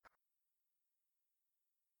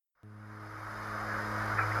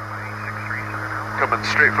Coming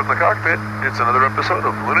straight from the cockpit, it's another episode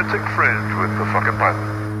of Lunatic Fringe with the fucking pilot.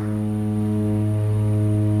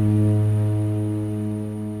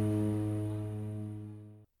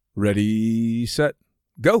 Ready, set,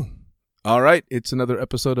 go. All right, it's another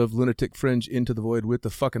episode of Lunatic Fringe Into the Void with the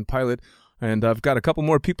fucking pilot. And I've got a couple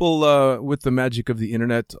more people with the magic of the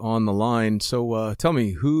internet on the line. So tell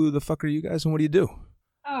me, who the fuck are you guys and what do you do?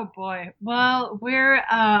 Oh boy. Well,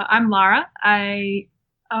 I'm Lara. I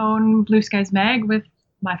own Blue Skies Mag with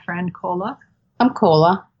my friend Cola. I'm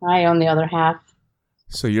Cola. I own the other half.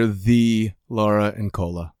 So you're the Lara and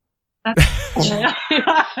Cola.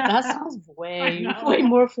 That sounds way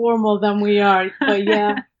more formal than we are. But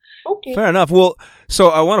yeah. Okay. Fair enough. Well, so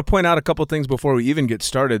I want to point out a couple things before we even get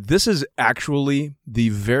started. This is actually the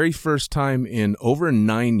very first time in over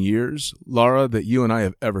 9 years, Lara, that you and I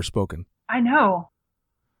have ever spoken. I know.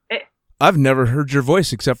 I've never heard your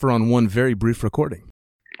voice except for on one very brief recording.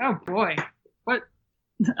 Oh boy. What?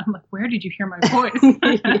 I'm like, where did you hear my voice?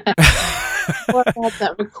 What about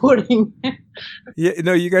that recording? Yeah,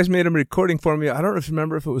 no, you guys made a recording for me. I don't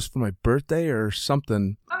remember if it was for my birthday or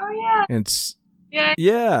something. Oh yeah. And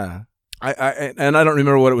yeah. I don't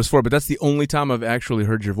remember what it was for, but that's the only time I've actually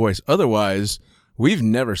heard your voice. Otherwise, we've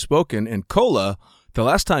never spoken. And Cola, the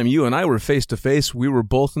last time you and I were face to face, we were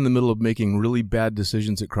both in the middle of making really bad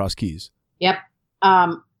decisions at Cross Keys. Yep.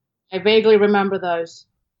 I vaguely remember those.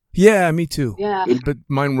 Yeah, me too. Yeah. But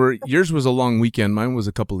yours was a long weekend. Mine was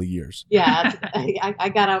a couple of years. Yeah, I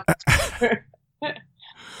got out.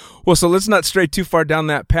 Well, so let's not stray too far down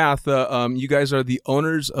that path. You guys are the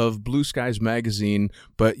owners of Blue Skies Magazine,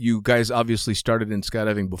 but you guys obviously started in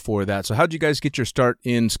skydiving before that. So how'd you guys get your start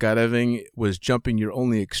in skydiving? Was jumping your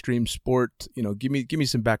only extreme sport? You know, give me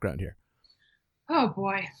some background here. Oh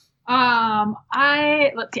boy.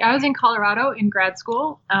 Let's see. I was in Colorado in grad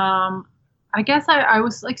school. I guess I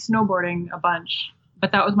was like snowboarding a bunch,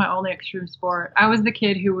 but that was my only extreme sport. I was the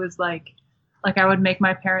kid who was like I would make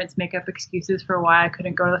my parents make up excuses for why I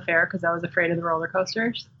couldn't go to the fair because I was afraid of the roller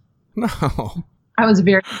coasters. No. I was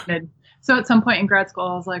very timid. So at some point in grad school,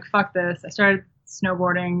 I was like, fuck this. I started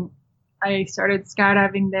snowboarding. I started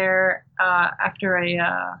skydiving there after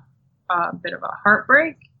a bit of a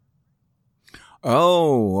heartbreak.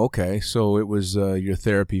 Oh, okay. So it was your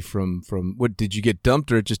therapy from what, did you get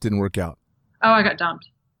dumped or it just didn't work out? Oh, I got dumped.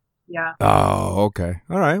 Yeah. Oh, okay.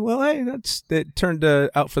 All right. Well, hey, it turned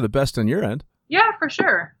out for the best on your end. Yeah, for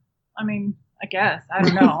sure. I mean, I guess. I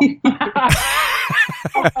don't know.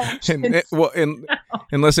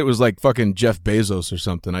 Unless it was like fucking Jeff Bezos or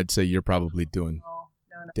something, I'd say you're probably doing no.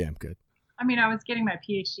 Damn good. I mean, I was getting my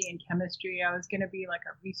PhD in chemistry. I was going to be like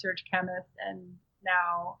a research chemist, and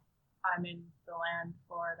now I'm in DeLand,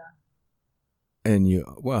 Florida. And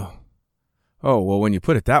when you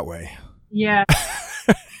put it that way. Yeah.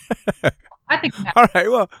 I think. All right.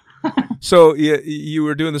 Well, so you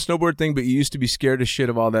were doing the snowboard thing, but you used to be scared as shit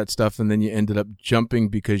of all that stuff, and then you ended up jumping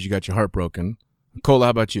because you got your heart broken. Cola,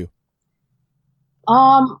 how about you?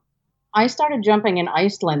 I started jumping in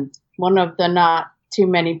Iceland. One of the not too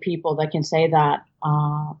many people that can say that.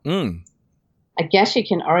 I guess you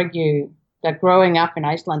can argue that growing up in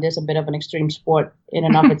Iceland is a bit of an extreme sport in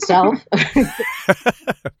and of itself.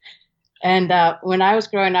 And when I was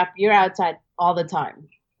growing up, you're outside all the time.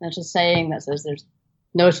 There's a saying that says there's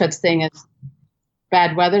no such thing as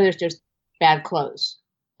bad weather. There's just bad clothes.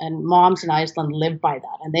 And moms in Iceland live by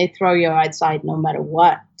that. And they throw you outside no matter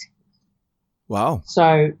what. Wow.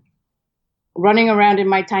 So running around in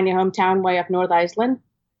my tiny hometown way up North Iceland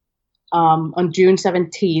on June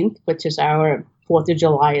 17th, which is our 4th of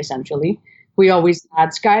July, essentially, we always had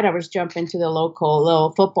skydivers jump into the local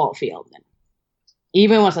little football field. And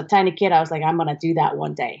even as a tiny kid, I was like, I'm going to do that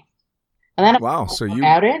one day. And then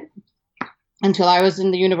about it until I was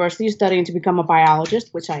in the university studying to become a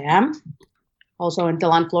biologist, which I am. Also in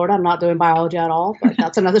DeLand, Florida. I'm not doing biology at all, but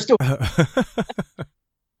that's another story.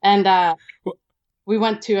 And we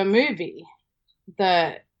went to a movie.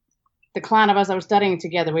 The clan of us that were studying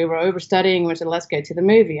together, we were overstudying. We said, let's go to the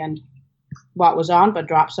movie. And what was on but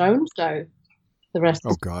Drop Zone. So the rest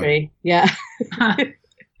is history. Yeah.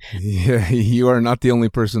 Yeah, you are not the only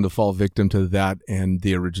person to fall victim to that and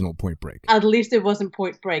the original Point Break. At least it wasn't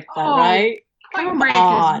Point Break, though, right? Point Break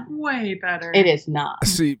is way better. It is not.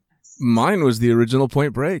 See, mine was the original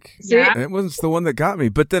Point Break. Yeah. It was the one that got me.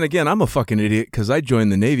 But then again, I'm a fucking idiot because I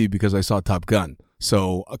joined the Navy because I saw Top Gun.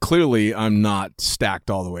 So clearly I'm not stacked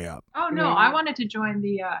all the way up. Oh, no. Yeah. I wanted to join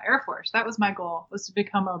the Air Force. That was my goal, was to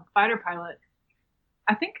become a fighter pilot.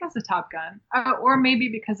 I think because of Top Gun. Or maybe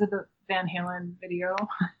because of the Van Halen video.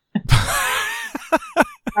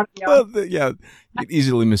 Well, yeah, you could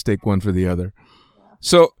easily mistake one for the other.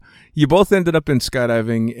 So you both ended up in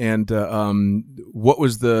skydiving, and what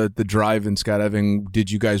was the drive in skydiving?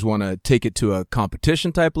 Did you guys want to take it to a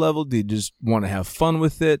competition type level? Did you just want to have fun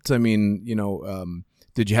with it? I mean,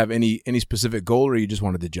 did you have any specific goal, or you just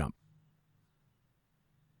wanted to jump?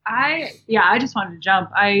 I just wanted to jump.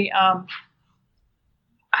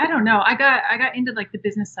 I don't know. I got into like the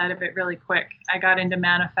business side of it really quick. I got into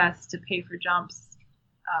Manifest to pay for jumps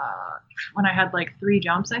when I had like 3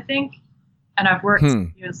 jumps, I think, and I've worked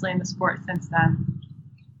continuously in the sport since then.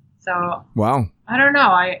 So wow, I don't know.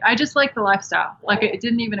 I just like the lifestyle. Like it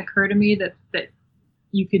didn't even occur to me that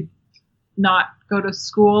you could not go to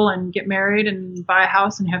school and get married and buy a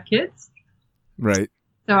house and have kids. Right.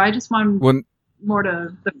 So I just wanted more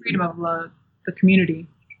to the freedom of the community.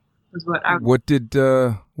 What did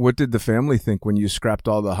the family think when you scrapped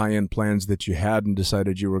all the high-end plans that you had and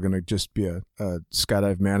decided you were going to just be a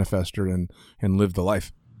skydive manifester and live the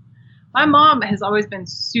life? My mom has always been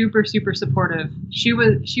super, super supportive. She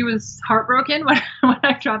was heartbroken when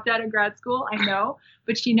I dropped out of grad school, I know,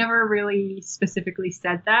 but she never really specifically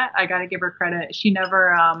said that. I got to give her credit. She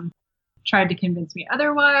never tried to convince me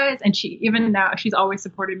otherwise, and she's always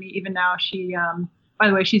supported me. Even now, she by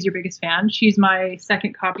the way, she's your biggest fan. She's my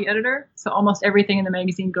second copy editor. So almost everything in the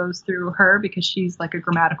magazine goes through her because she's like a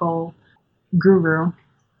grammatical guru.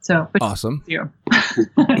 So awesome. You.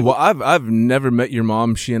 Well, I've never met your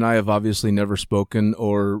mom. She and I have obviously never spoken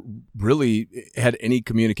or really had any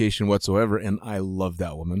communication whatsoever. And I love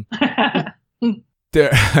that woman. I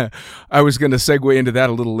was going to segue into that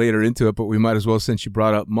a little later into it, but we might as well, since you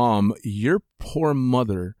brought up mom. Your poor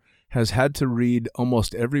mother has had to read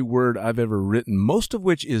almost every word I've ever written, most of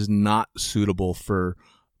which is not suitable for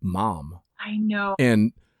mom. I know.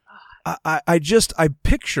 And I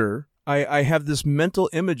picture, I have this mental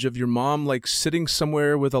image of your mom like sitting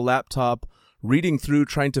somewhere with a laptop, reading through,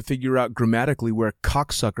 trying to figure out grammatically where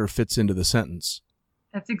cocksucker fits into the sentence.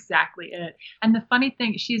 That's exactly it. And the funny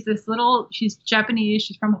thing, she's Japanese,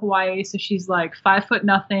 she's from Hawaii, so she's like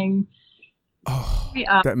 5'0". Oh,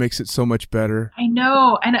 that makes it so much better. I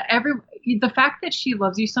know. And the fact that she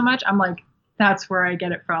loves you so much, I'm like, that's where I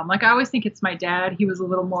get it from. Like, I always think it's my dad. He was a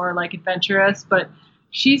little more like adventurous, but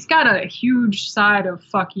she's got a huge side of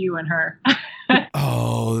fuck you in her.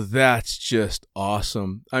 Oh, that's just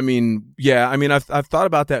awesome. I mean, yeah, I've thought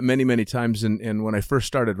about that many, many times. And when I first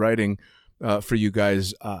started writing for you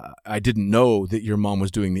guys, I didn't know that your mom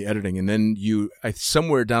was doing the editing. And then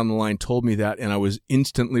somewhere down the line told me that, and I was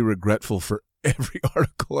instantly regretful for every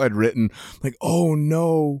article I'd written. Like, oh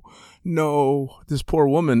no, this poor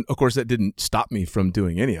woman. Of course, that didn't stop me from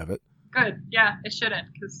doing any of it. Good. Yeah, it shouldn't,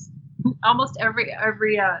 because almost every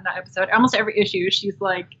not episode, almost every issue, she's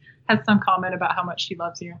like, has some comment about how much she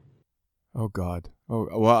loves you. Oh God. Oh,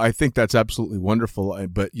 well, I think that's absolutely wonderful.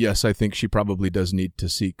 But yes, I think she probably does need to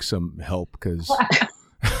seek some help because.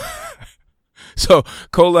 So,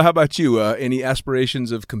 Cola, how about you? Any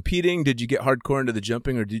aspirations of competing? Did you get hardcore into the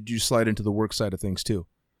jumping, or did you slide into the work side of things too?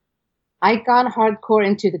 I got hardcore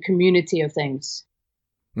into the community of things.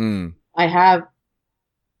 I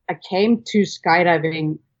came to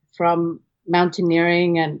skydiving from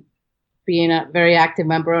mountaineering and being a very active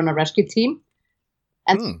member on a rescue team,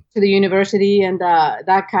 and to the university, and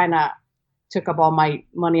that kind of took up all my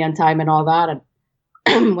money and time and all that.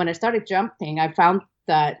 And when I started jumping, I found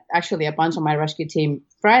that actually a bunch of my rescue team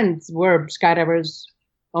friends were skydivers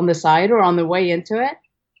on the side or on the way into it.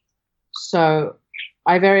 So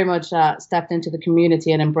I very much stepped into the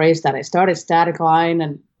community and embraced that. I started Static Line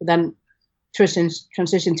and then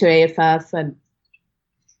transitioned to AFF, and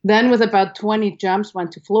then with about 20 jumps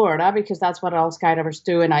went to Florida because that's what all skydivers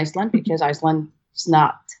do in Iceland, because Iceland is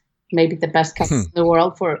not maybe the best country in the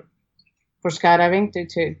world for skydiving due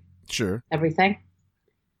to everything.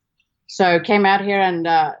 So came out here and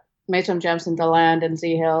made some jumps in the land and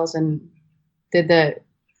Sea Hills and did the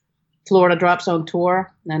Florida Drop Zone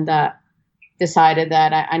tour, and decided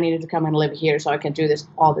that I needed to come and live here so I can do this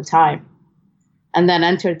all the time. And then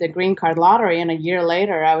entered the green card lottery, and a year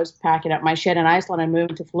later I was packing up my shit in Iceland and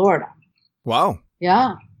moving to Florida. Wow.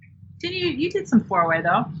 Yeah. You did some 4-way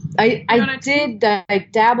though? I did. I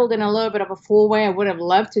dabbled in a little bit of a 4-way. I would have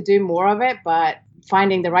loved to do more of it, but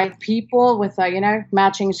finding the right people with,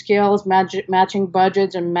 matching skills, matching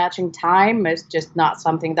budgets, and matching time is just not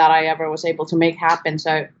something that I ever was able to make happen.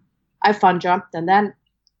 So I fun jumped. And then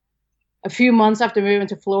a few months after moving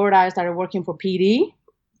to Florida, I started working for PD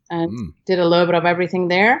and did a little bit of everything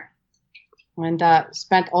there. And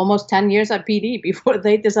spent almost 10 years at PD before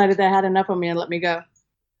they decided they had enough of me and let me go.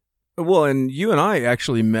 Well, and you and I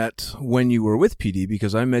actually met when you were with PD,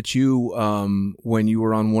 because I met you when you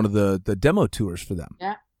were on one of the demo tours for them.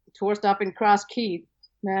 Yeah, tour stop in Cross Keys.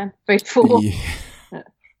 man. Faithful. Yeah.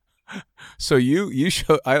 So you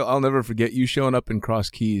show. I'll never forget you showing up in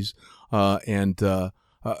Cross Keys, and I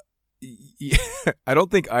don't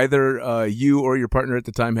think either you or your partner at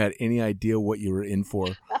the time had any idea what you were in for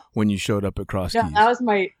when you showed up at Cross Keys. That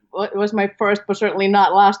was my first, but certainly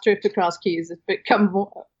not last trip to Cross Keys. It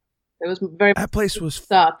was very. That place was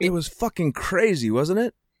stuff. It was fucking crazy, wasn't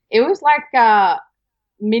it? It was like a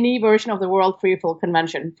mini version of the World Free Fall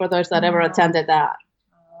Convention for those that ever attended that.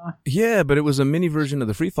 Yeah, but it was a mini version of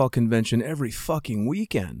the Free Fall Convention every fucking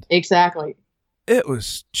weekend. Exactly. It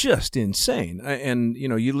was just insane. And,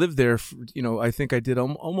 you lived there, I think I did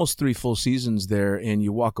almost 3 full seasons there, and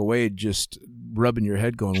you walk away just rubbing your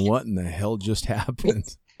head going, what in the hell just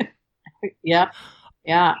happened? Yep.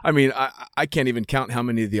 Yeah. I mean, I can't even count how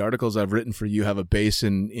many of the articles I've written for you have a base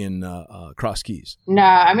in Cross Keys. No,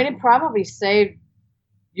 I mean, it probably saved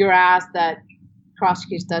your ass that Cross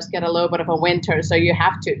Keys does get a little bit of a winter, so you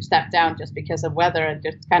have to step down just because of weather and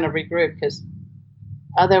just kind of regroup, because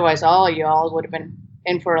otherwise all y'all would have been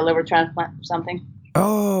in for a liver transplant or something.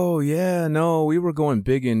 Oh, yeah. No, we were going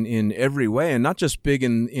big in every way, and not just big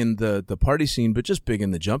in the party scene, but just big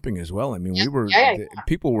in the jumping as well. I mean,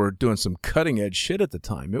 people were doing some cutting edge shit at the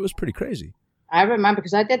time. It was pretty crazy. I remember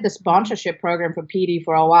because I did the sponsorship program for PD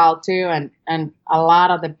for a while too, and a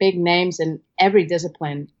lot of the big names in every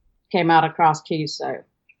discipline came out of Cross Keys. So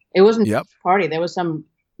it wasn't just a party. There was some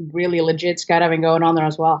really legit skydiving going on there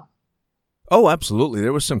as well. Oh, absolutely.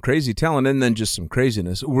 There was some crazy talent and then just some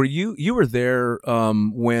craziness. Were you were there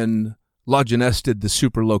when La Jeunesse did the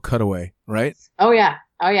super low cutaway, right? Oh yeah.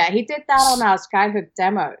 He did that on our Skyhook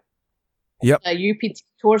demo. Yep. UPT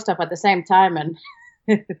tour stuff at the same time, and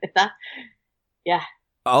that. Yeah.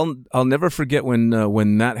 I'll never forget when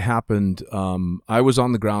that happened. I was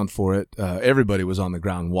on the ground for it. Everybody was on the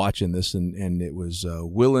ground watching this, and it was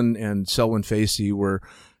Willen and Selwyn Facey were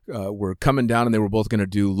coming down, and they were both going to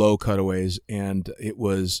do low cutaways, and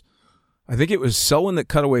I think it was Selwyn that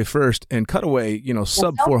cut away first, and cut away,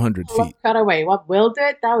 sub 400 feet. Cutaway. What Will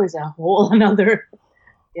did, that was a whole another.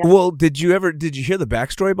 Yeah. Well, did you hear the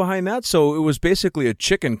backstory behind that? So it was basically a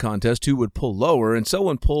chicken contest who would pull lower, and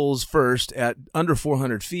Selwyn pulls first at under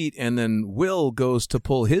 400 feet, and then Will goes to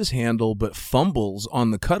pull his handle but fumbles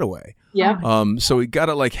on the cutaway. Yeah. So he got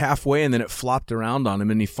it like halfway, and then it flopped around on him,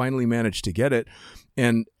 and he finally managed to get it.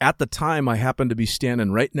 And at the time, I happened to be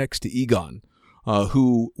standing right next to Egon,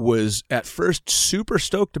 who was at first super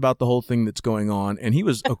stoked about the whole thing that's going on, and he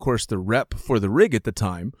was, of course, the rep for the rig at the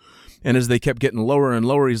time. And as they kept getting lower and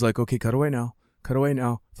lower, he's like, okay, cut away now.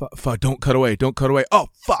 Don't cut away. Oh,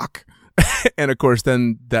 fuck. And of course,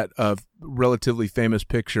 then that relatively famous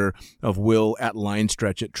picture of Will at line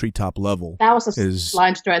stretch at treetop level. That was a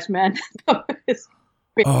line stretch, man.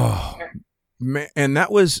 Oh, man. And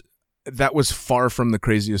that was far from the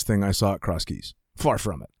craziest thing I saw at Cross Keys. Far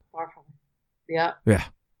from it. Yeah. Yeah.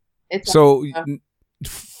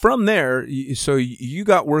 From there, so you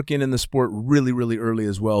got working in the sport really, really early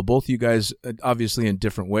as well. Both you guys, obviously in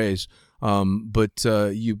different ways, but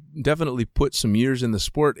you definitely put some years in the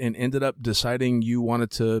sport and ended up deciding you wanted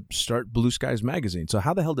to start Blue Skies Magazine. So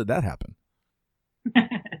how the hell did that happen?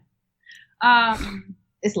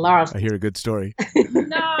 It's Lars. I hear a good story.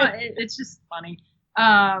 No, it's just funny.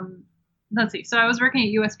 Let's see. So I was working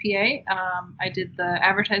at USPA. I did the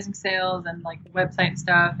advertising sales and like the website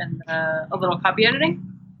stuff and a little copy editing.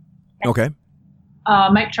 Okay.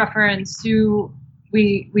 Mike Truffer and Sue,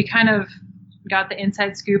 we kind of got the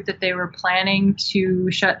inside scoop that they were planning to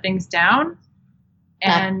shut things down.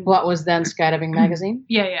 And what was then Skydiving Magazine?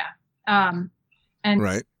 Yeah. And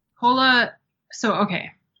right. Cola. So,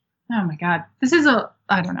 okay. Oh my God.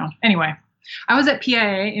 I don't know. Anyway, I was at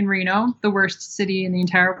PIA in Reno, the worst city in the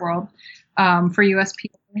entire world. For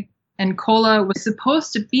USPA, and Cola was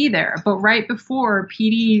supposed to be there, but right before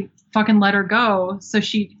PD fucking let her go, so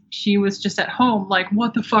she was just at home like,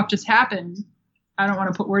 what the fuck just happened? I don't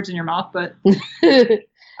want to put words in your mouth, but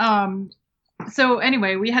so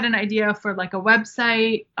anyway, we had an idea for like a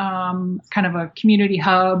website, kind of a community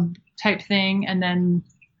hub type thing, and then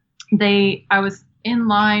I was in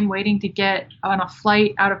line waiting to get on a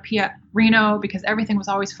flight out of Reno because everything was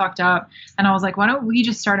always fucked up. And I was like, why don't we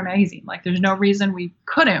just start a magazine? Like, there's no reason we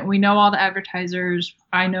couldn't. We know all the advertisers.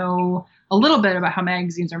 I know a little bit about how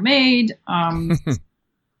magazines are made.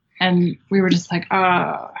 And we were just like,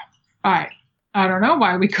 all right, I don't know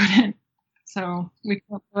why we couldn't. So we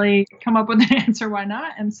couldn't really come up with an answer why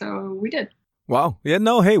not. And so we did. Wow. Yeah,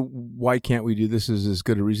 no, hey, why can't we do this is as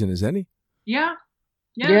good a reason as any. Yeah.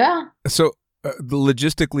 So,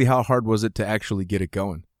 logistically, how hard was it to actually get it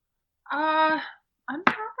going? I'm not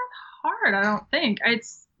that hard, I don't think.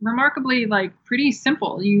 remarkably like pretty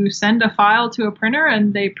simple. You send a file to a printer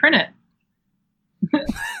and they print it.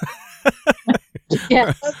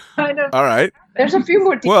 Yeah. Kind of. All right. There's a few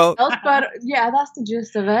more details, Well- but yeah, that's the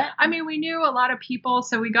gist of it. I mean, we knew a lot of people,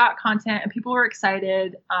 so we got content and people were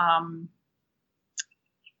excited.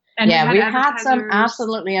 And Yeah, we had some advertisers.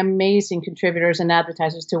 absolutely amazing contributors and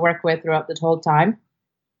advertisers to work with throughout the whole time,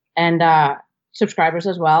 and subscribers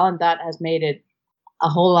as well, and that has made it a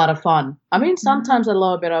whole lot of fun. I mean, sometimes a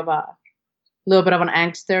little bit of an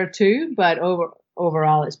angst there too, but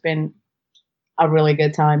overall, it's been a really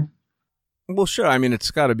good time. Well, sure. I mean,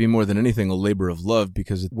 it's got to be more than anything a labor of love,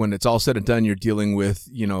 because when it's all said and done, you're dealing with,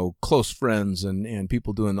 close friends and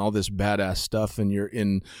people doing all this badass stuff, and you're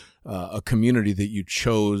in a community that you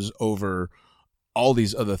chose over all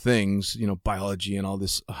these other things, biology and all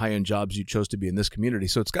this high-end jobs you chose to be in this community.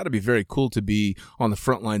 So it's got to be very cool to be on the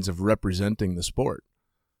front lines of representing the sport.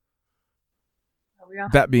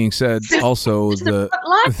 That being said, also the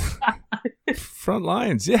front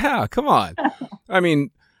lines. Yeah, come on. I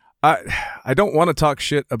mean, I don't want to talk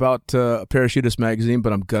shit about Parachutist Magazine,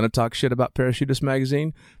 but I'm going to talk shit about Parachutist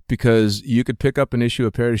Magazine, because you could pick up an issue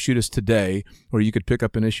of Parachutist today, or you could pick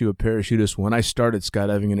up an issue of Parachutist when I started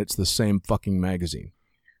skydiving, and it's the same fucking magazine.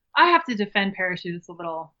 I have to defend parachutists a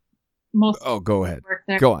little. Oh, go ahead. Work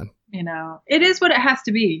there. Go on. It is what it has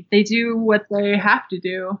to be. They do what they have to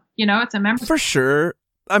do. It's a member. For sure.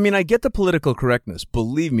 I mean, I get the political correctness.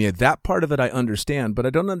 Believe me, that part of it I understand, but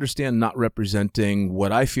I don't understand not representing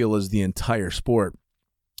what I feel is the entire sport,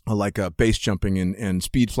 like base jumping and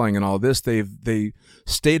speed flying and all this. They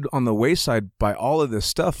stayed on the wayside by all of this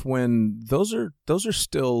stuff when those are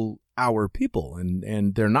still our people,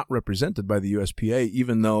 and they're not represented by the USPA,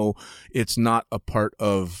 even though it's not a part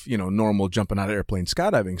of normal jumping out of airplane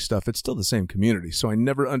skydiving stuff. It's still the same community, so I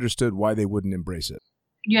never understood why they wouldn't embrace it.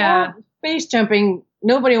 Yeah. Well, base jumping,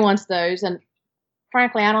 nobody wants those, and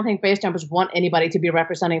frankly, I don't think base jumpers want anybody to be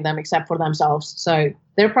representing them except for themselves. So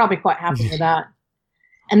they're probably quite happy with that.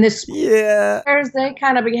 And this, they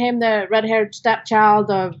kind of became the red-haired stepchild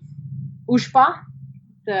of USPA,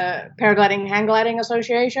 the Paragliding Hang Gliding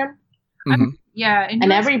Association. Mm-hmm. Yeah,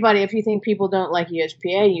 and everybody, if you think people don't like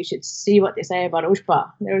USPA, you should see what they say about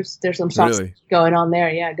USPA. There's some stuff going on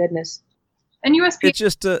there. Yeah, goodness. And USPA, it's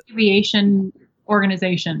just a aviation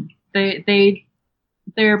organization.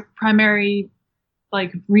 Their primary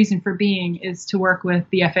reason for being is to work with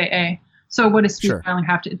the FAA. So what does speed flying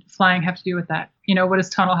have to do with that? What does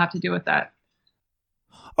tunnel have to do with that?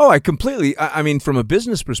 Oh, I mean, from a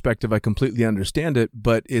business perspective, I completely understand it,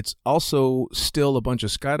 but it's also still a bunch of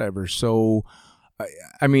skydivers. So,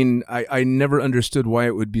 I mean, I never understood why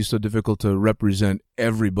it would be so difficult to represent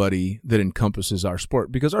everybody that encompasses our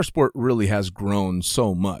sport, because our sport really has grown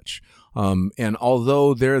so much. And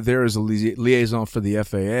although they're there as a liaison for the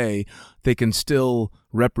FAA, they can still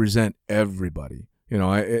represent everybody.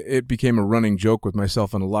 It became a running joke with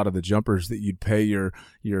myself and a lot of the jumpers that you'd pay your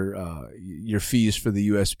fees for the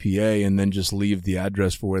USPA and then just leave the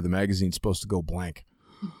address for where the magazine's supposed to go blank.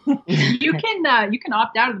 You can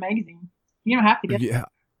opt out of the magazine. You don't have to get. Yeah,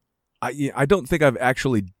 I don't think I've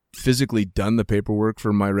actually physically done the paperwork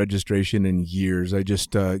for my registration in years. I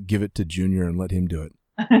just give it to Junior and let him do it.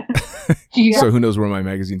 So who knows where my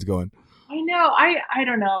magazine's going? I know. I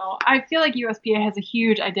don't know. I feel like USPA has a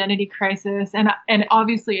huge identity crisis, and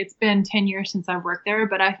obviously it's been 10 years since I've worked there,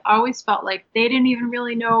 but I always felt like they didn't even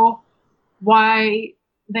really know why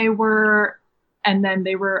they were, and then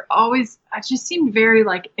they were always, I just seemed very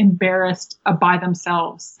embarrassed by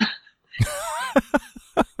themselves.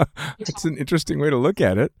 It's an interesting way to look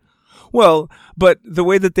at it. Well, but the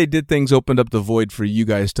way that they did things opened up the void for you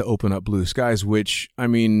guys to open up Blue Skies, which, I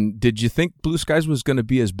mean, did you think Blue Skies was going to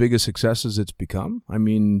be as big a success as it's become? I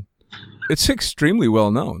mean, it's extremely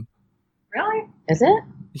well known. Really? Is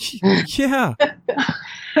it? Yeah.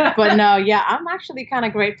 But no, yeah, I'm actually kind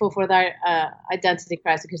of grateful for that identity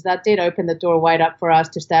crisis, because that did open the door wide up for us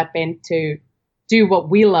to step in to do what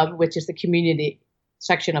we love, which is the community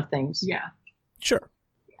section of things. Yeah. Sure.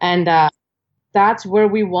 And that's where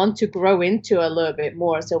we want to grow into a little bit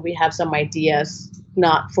more. So we have some ideas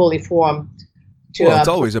not fully formed. Well, it's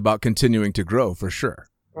always about continuing to grow, for sure.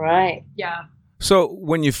 Right. Yeah. So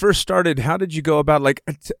when you first started, how did you go about,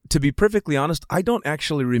 to be perfectly honest, I don't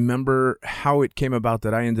actually remember how it came about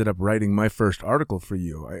that I ended up writing my first article for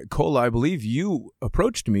you. Cola, I believe you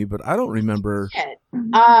approached me, but I don't remember.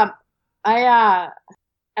 I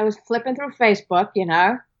was flipping through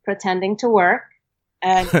Facebook, pretending to work,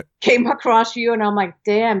 and came across you, and I'm like,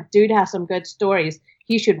 damn, dude has some good stories.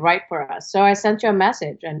 He should write for us. So I sent you a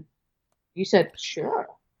message, and you said, sure.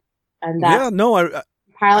 And that's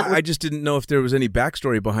pilot. I just didn't know if there was any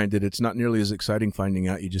backstory behind it. It's not nearly as exciting finding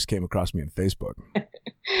out you just came across me on Facebook.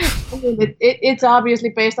 It's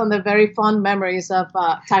obviously based on the very fond memories of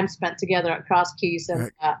time spent together at Cross Keys.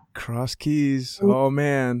 And Cross Keys. Oh,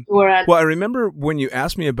 man. Well, I remember when you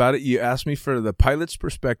asked me about it, you asked me for the pilot's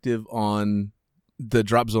perspective on the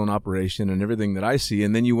drop zone operation and everything that I see.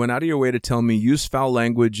 And then you went out of your way to tell me use foul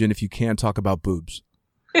language and if you can, talk about boobs.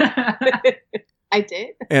 I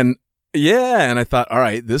did. And I thought, all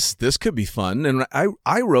right, this could be fun. And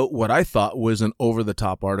I wrote what I thought was an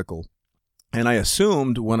over-the-top article. And I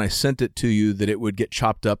assumed when I sent it to you that it would get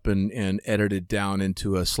chopped up and edited down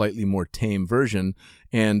into a slightly more tame version.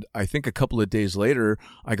 And I think a couple of days later,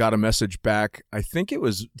 I got a message back. I think it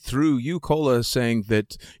was through you, Cola, saying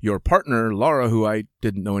that your partner, Laura, who I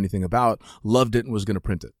didn't know anything about, loved it and was going to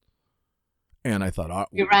print it. And I thought, oh,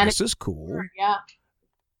 this is cool. Yeah.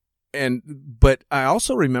 But I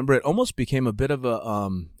also remember it almost became a bit of a,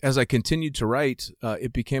 as I continued to write,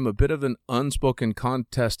 it became a bit of an unspoken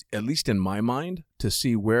contest, at least in my mind, to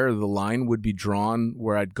see where the line would be drawn,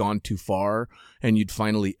 where I'd gone too far, and you'd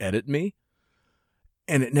finally edit me.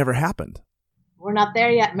 And it never happened. We're not there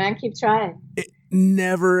yet, man. Keep trying. It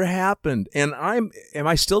never happened. And am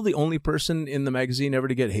I still the only person in the magazine ever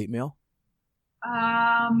to get hate mail?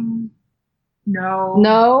 No.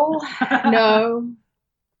 No.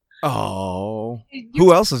 Oh,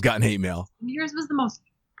 who else has gotten hate mail? Yours was the most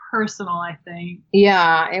personal, I think.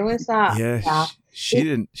 Yeah, it was. Yeah. She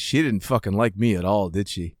didn't fucking like me at all, did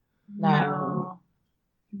she? No.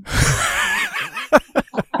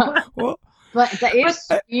 Well, but it's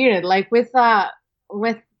weird. Like with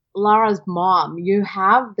Laura's mom, you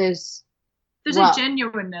have this. There's a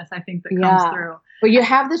genuineness, I think, that comes through. But you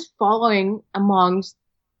have this following amongst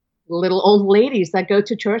little old ladies that go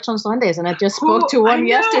to church on Sundays, and I just spoke to one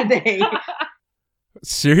yesterday.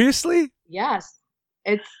 Seriously? Yes.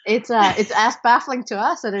 It's as baffling to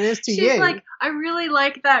us as it is to you. She's like, I really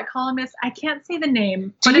like that columnist. I can't say the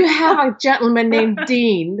name. Do you have a gentleman named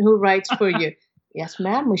Dean who writes for you? Yes,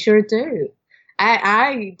 ma'am, we sure do.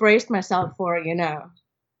 I braced myself for,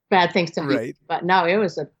 bad things to happen. But no, it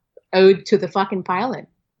was an ode to the fucking pilot.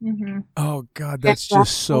 Mm-hmm. Oh, God, that's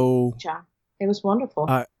just so... It was wonderful.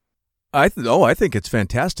 I think it's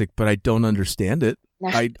fantastic, but I don't understand it.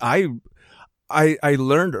 I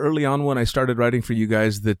learned early on when I started writing for you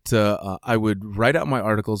guys that I would write out my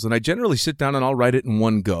articles, and I generally sit down and I'll write it in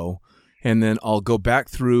one go, and then I'll go back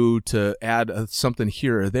through to add something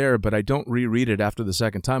here or there, but I don't reread it after the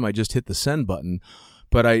second time. I just hit the send button.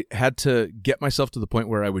 But I had to get myself to the point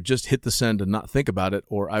where I would just hit the send and not think about it,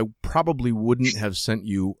 or I probably wouldn't have sent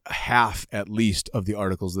you half, at least, of the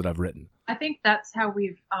articles that I've written. I think that's how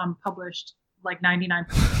we've published like 99%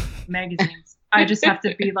 of magazines. I just have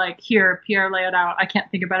to be like, here, Pierre, lay it out. I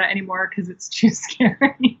can't think about it anymore because it's too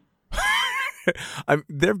scary.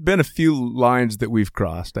 There have been a few lines that we've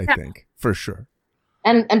crossed, I think, for sure.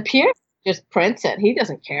 And Pierre just prints it. He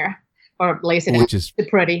doesn't care. Or lays it out. Is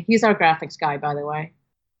pretty. He's our graphics guy, by the way.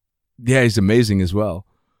 Yeah, he's amazing as well.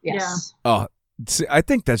 Yes. Yeah. See, I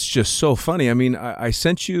think that's just so funny. I mean, I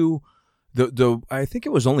sent you I think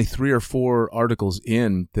it was only 3 or 4 articles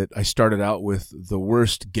in that I started out with the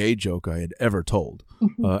worst gay joke I had ever told,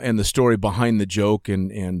 and the story behind the joke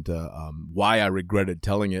and why I regretted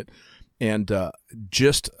telling it. And I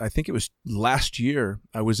think it was last year,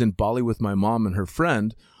 I was in Bali with my mom and her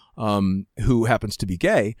friend, who happens to be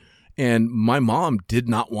gay. And my mom did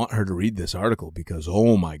not want her to read this article because,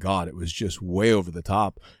 oh my God, it was just way over the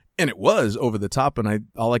top. And it was over the top. And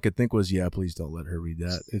all I could think was, yeah, please don't let her read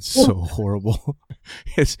that. It's so horrible.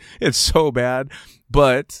 It's so bad.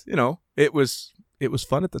 But, it was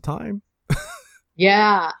fun at the time.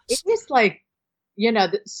 Yeah. It was like,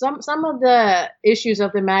 some of the issues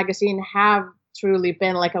of the magazine have truly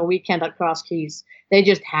been like a weekend at Cross Keys. They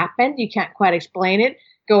just happened. You can't quite explain it.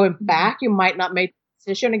 Going back, you might not make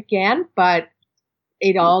decision again, but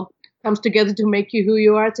it all comes together to make you who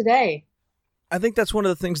you are today. I think that's one of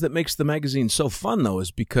the things that makes the magazine so fun, though, is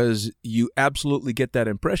because you absolutely get that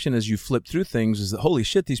impression as you flip through things is that, holy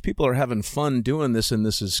shit, these people are having fun doing this, and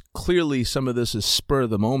this is clearly, some of this is spur of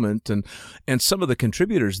the moment, and some of the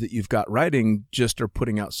contributors that you've got writing just are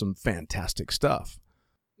putting out some fantastic stuff.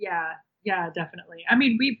 Yeah, definitely. I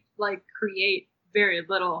mean, we create very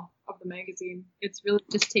little of the magazine. It's really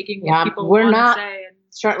just taking what people want to say. And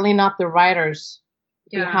certainly not the writers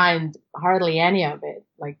behind hardly any of it.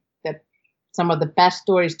 Like that, some of the best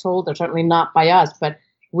stories told are certainly not by us, but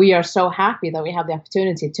we are so happy that we have the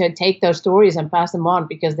opportunity to take those stories and pass them on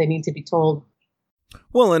because they need to be told.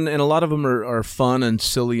 Well, and a lot of them are fun and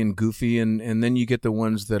silly and goofy, and then you get the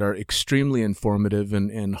ones that are extremely informative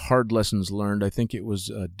and hard lessons learned. I think it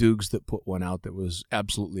was Dukes that put one out that was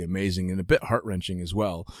absolutely amazing and a bit heart-wrenching as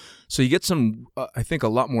well. So you get some, I think, a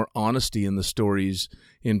lot more honesty in the stories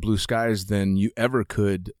in Blue Skies than you ever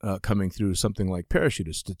could coming through something like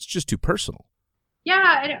Parachutist. It's just too personal.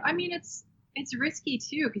 Yeah, I mean, it's risky,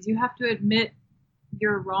 too, because you have to admit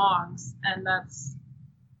your wrongs, and that's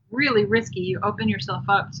really risky. You open yourself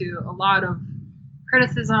up to a lot of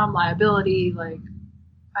criticism, liability. Like,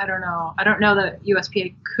 I don't know that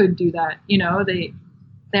USPA could do that. You know, they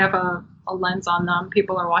have a lens on them.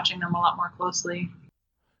 People are watching them a lot more closely.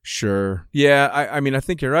 Sure. Yeah, I mean, I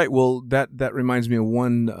think you're right. Well, that reminds me of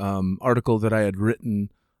one article that I had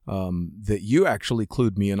written that you actually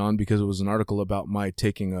clued me in on, because it was an article about my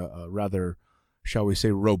taking a rather, shall we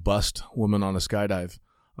say, robust woman on a skydive.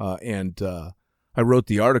 I wrote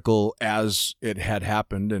the article as it had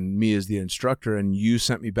happened, and me as the instructor, and you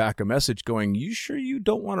sent me back a message going, you sure you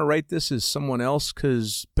don't want to write this as someone else,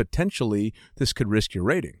 because potentially this could risk your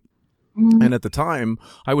rating? Mm-hmm. And at the time,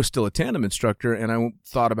 I was still a tandem instructor, and I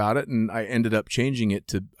thought about it, and I ended up changing it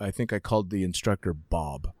to, I think I called the instructor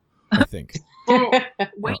Bob, I think. Well,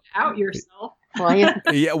 wait out yourself. Well,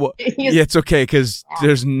 yeah, well, yeah, it's okay, because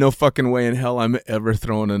there's no fucking way in hell I'm ever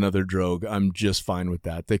throwing another drogue. I'm just fine with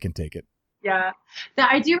that. They can take it. Yeah,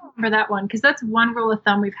 I do remember that one, because that's one rule of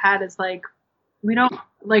thumb we've had is like, we don't,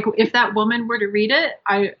 like, if that woman were to read it,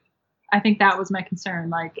 I think that was my concern.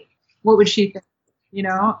 Like, what would she think? You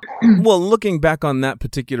know? Well, looking back on that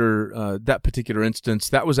particular instance,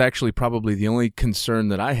 that was actually probably the only concern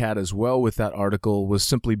that I had as well with that article, was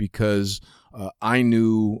simply because I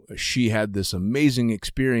knew she had this amazing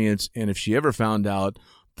experience, and if she ever found out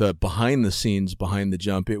the behind the scenes behind the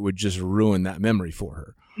jump, it would just ruin that memory for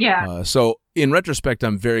her. Yeah. So in retrospect,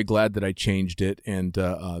 I'm very glad that I changed it, and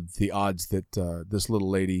the odds that this little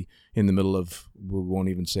lady in the middle of, we won't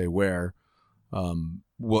even say where,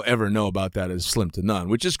 will ever know about that is slim to none,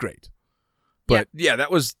 which is great. But yeah,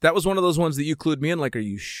 that was one of those ones that you clued me in. Like, are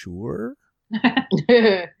you sure?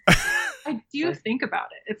 I do think about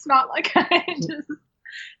it. It's not like I just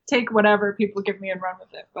take whatever people give me and run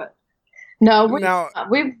with it. But no,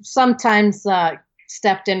 we've sometimes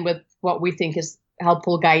stepped in with what we think is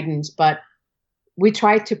helpful guidance, but we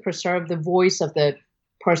try to preserve the voice of the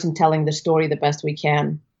person telling the story the best we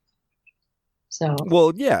can. So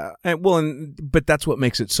well, yeah, but that's what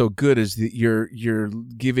makes it so good, is that you're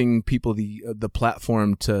giving people the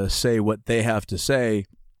platform to say what they have to say,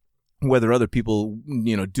 whether other people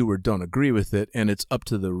do or don't agree with it, and it's up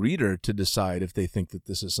to the reader to decide if they think that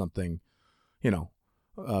this is something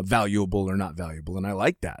valuable or not valuable, and I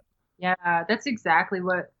like that. Yeah, that's exactly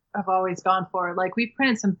what I've always gone for. Like, we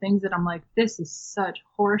printed some things that I'm like, this is such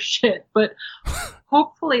horse shit, but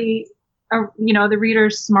hopefully, the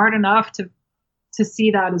reader's smart enough to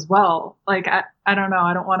see that as well. Like, I don't know.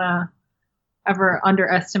 I don't want to ever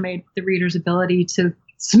underestimate the reader's ability to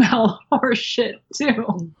smell horse shit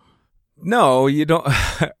too. No, you don't.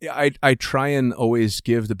 I try and always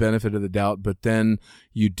give the benefit of the doubt, but then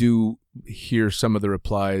you do hear some of the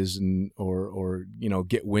replies or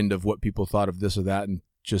get wind of what people thought of this or that, and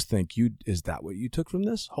just think, is that what you took from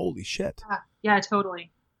this? Holy shit. Yeah,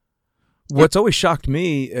 totally. What's always shocked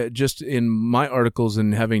me, just in my articles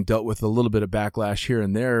and having dealt with a little bit of backlash here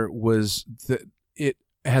and there, was that it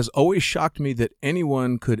has always shocked me that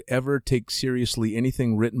anyone could ever take seriously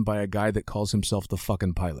anything written by a guy that calls himself the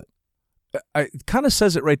fucking pilot. It kind of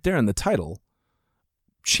says it right there in the title.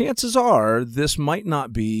 Chances are this might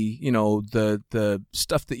not be, the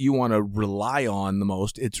stuff that you want to rely on the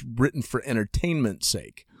most. It's written for entertainment's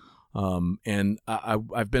sake. And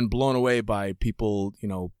I've been blown away by people,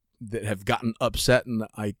 that have gotten upset, and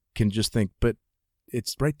I can just think, but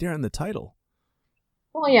it's right there in the title.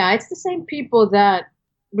 Well, yeah, it's the same people that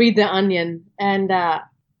read The Onion and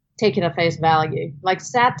take it at face value. Like,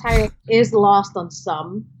 satire is lost on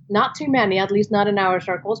some, not too many, at least not in our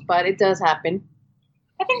circles, but it does happen.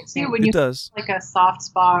 I think too, when you have like a soft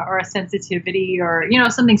spot or a sensitivity, or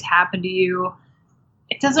something's happened to you,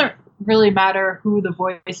 it doesn't really matter who the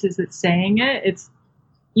voice is that's saying it. It's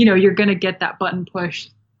you're gonna get that button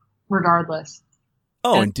pushed regardless.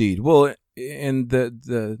 Oh, indeed. Well, and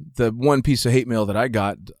the one piece of hate mail that I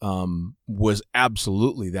got was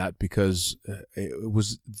absolutely that, because it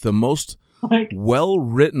was the most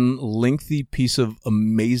well-written, lengthy piece of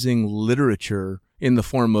amazing literature in the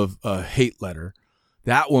form of a hate letter.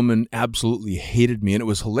 That woman absolutely hated me, and it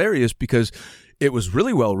was hilarious because it was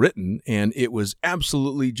really well written, and it was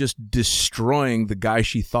absolutely just destroying the guy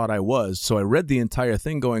she thought I was. So I read the entire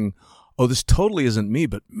thing going, oh, this totally isn't me,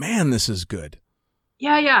 but man, this is good.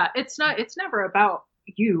 Yeah. It's never about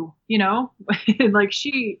you, you know? Like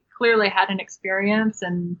she clearly had an experience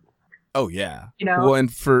and, Oh yeah. you know. Well,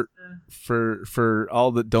 and for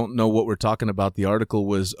all that don't know what we're talking about, the article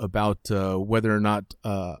was about whether or not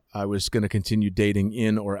I was going to continue dating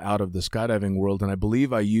in or out of the skydiving world, and I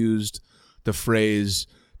believe I used the phrase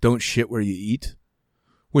 "don't shit where you eat,"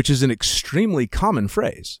 which is an extremely common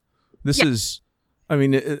phrase. This is, I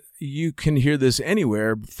mean, you can hear this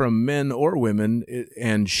anywhere from men or women,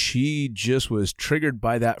 and she just was triggered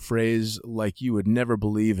by that phrase like you would never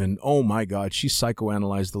believe. And oh my God, she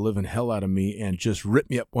psychoanalyzed the living hell out of me and just ripped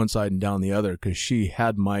me up one side and down the other because she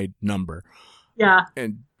had my number. Yeah.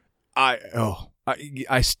 And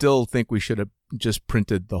I still think we should have just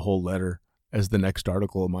printed the whole letter as the next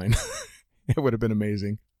article of mine. It would have been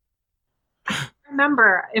amazing.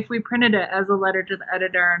 Remember if we printed it as a letter to the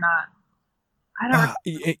editor or not. I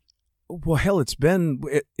don't well, hell, it's been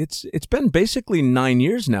basically 9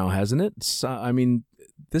 years now, hasn't it? I mean,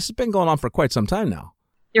 this has been going on for quite some time now.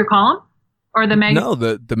 Your column or the magazine? No,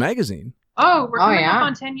 the magazine. Oh, we're coming up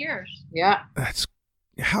on 10 years. Yeah. That's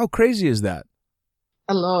how crazy is that?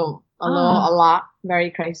 A lot.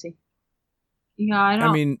 Very crazy. Yeah,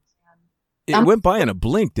 I mean, it went by in a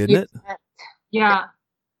blink, didn't it? Yeah.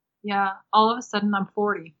 Yeah. All of a sudden, I'm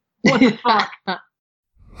 40. What the fuck?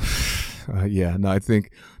 Yeah, no, I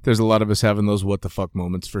think there's a lot of us having those what the fuck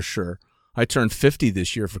moments for sure. I turned 50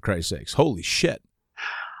 this year, for Christ's sakes. Holy shit.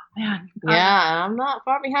 Man. Yeah, I'm not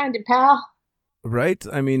far behind you, pal. Right?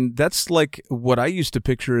 I mean, that's like what I used to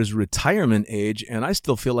picture as retirement age, and I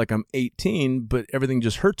still feel like I'm 18, but everything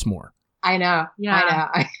just hurts more. I know. Yeah.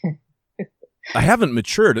 I know. I haven't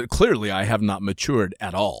matured. Clearly, I have not matured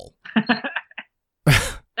at all.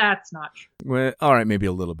 That's not true. Well, all right, maybe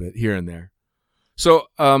a little bit here and there. So,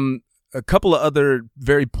 a couple of other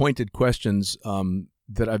very pointed questions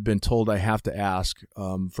that I've been told I have to ask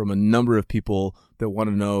from a number of people that want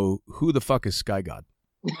to know who the fuck is Sky God.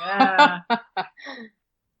 Yeah.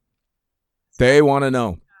 They want to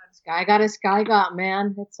know. Sky God is Sky God,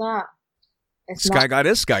 man. What's up? Sky God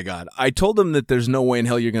is Sky God. I told them that there's no way in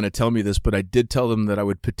hell you're going to tell me this, but I did tell them that I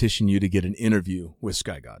would petition you to get an interview with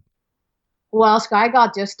Sky God. Well, Sky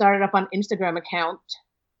God just started up an Instagram account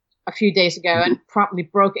a few days ago and promptly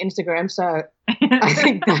broke Instagram, so I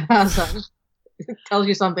think that tells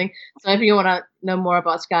you something. So if you want to know more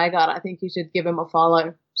about Sky God, I think you should give him a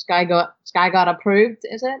follow. Sky God approved,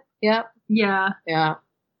 is it? Yeah. Yeah.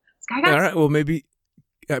 Sky God. All right. Well, maybe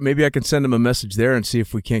I can send him a message there and see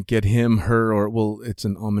if we can't get him, her, or it's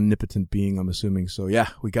an omnipotent being, I'm assuming. So yeah,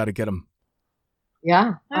 we got to get him.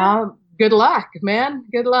 Yeah. Good luck, man.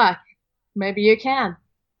 Good luck. Maybe you can.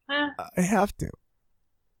 I have to.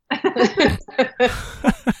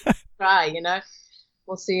 Try, you know.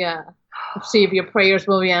 We'll see. See if your prayers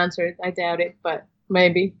will be answered. I doubt it, but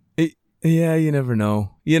maybe. Yeah, you never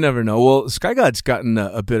know. Well, Sky God's gotten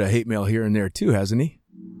a bit of hate mail here and there too, hasn't he?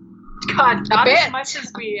 God, not as much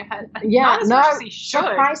as we had. Yeah, not as much as he should.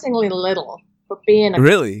 Surprisingly little for being a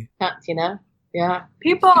really. You know. Yeah.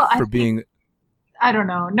 People I don't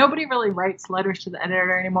know. Nobody really writes letters to the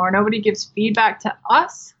editor anymore. Nobody gives feedback to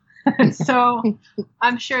us. So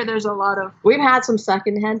I'm sure there's a lot of. We've had some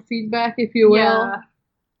secondhand feedback, if you will. Yeah.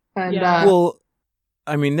 And, well,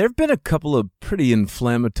 I mean, there have been a couple of pretty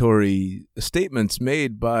inflammatory statements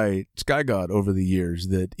made by Sky God over the years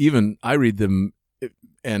that even I read them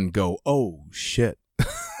and go, "Oh shit,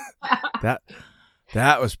 that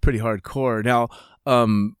was pretty hardcore." Now,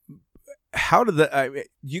 how did that?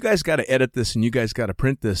 You guys got to edit this and you guys got to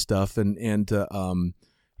print this stuff, and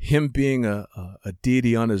him being a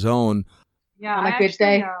deity on his own. Yeah, on a I good actually,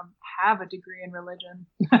 day. Have a degree in religion.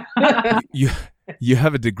 You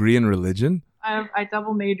have a degree in religion? I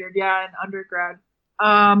double majored, in undergrad.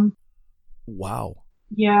 Wow.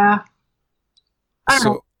 Yeah. I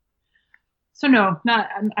don't know. So no,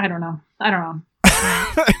 I don't know.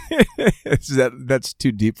 That's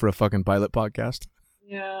too deep for a fucking pilot podcast.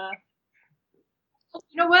 Yeah.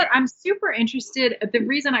 You know what? I'm super interested. The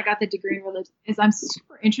reason I got the degree in religion is I'm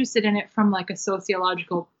super interested in it from like a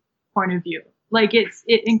sociological point of view. Like it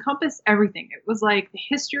encompassed everything. It was like the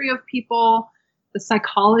history of people, the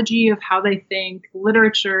psychology of how they think,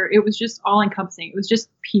 literature. It was just all encompassing. It was just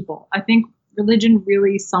people. I think religion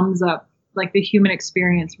really sums up like the human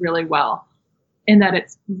experience really well, in that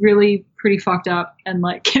it's really pretty fucked up and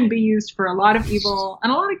like can be used for a lot of evil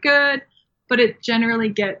and a lot of good, but it generally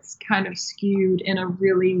gets kind of skewed in a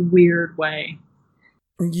really weird way.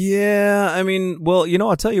 Yeah, I mean, well,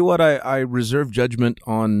 I'll tell you what, I reserve judgment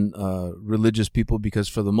on religious people because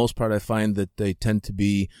for the most part I find that they tend to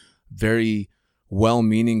be very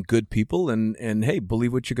well-meaning, good people and hey,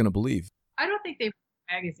 believe what you're going to believe. I don't think they've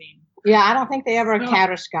magazine. Yeah, I don't think they ever No.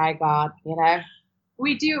 encounter Sky God, you know?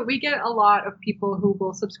 We do. We get a lot of people who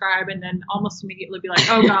will subscribe and then almost immediately be like,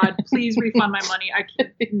 "Oh God, please refund my money." I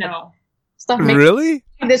can't. No. Stuff makes Really?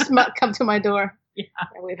 this come to my door. Yeah.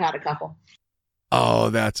 And we've had a couple. Oh,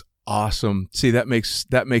 that's awesome. See, that makes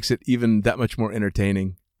it even that much more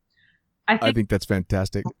entertaining. I think that's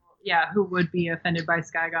fantastic. Yeah, who would be offended by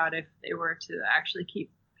Sky God if they were to actually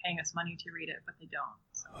keep paying us money to read it, but they don't.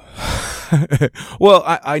 So. Well,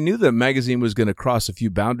 I knew the magazine was going to cross a few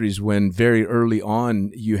boundaries when very early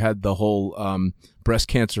on you had the whole breast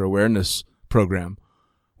cancer awareness program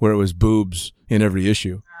where it was boobs in every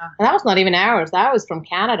issue. And that was not even ours. That was from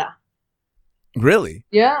Canada. Really?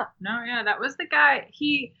 Yeah. No, yeah, that was the guy.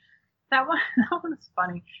 That one was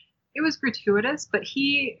funny. It was gratuitous, but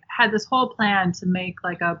he had this whole plan to make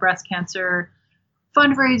like a breast cancer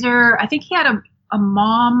fundraiser. I think he had a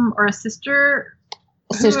mom or a sister.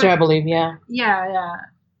 A sister, I believe, yeah. Yeah.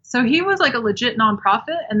 So he was like a legit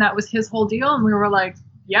nonprofit, and that was his whole deal. And we were like,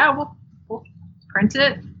 yeah, we'll print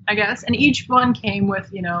it, I guess. And each one came with,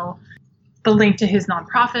 the link to his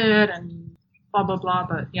nonprofit and blah, blah, blah.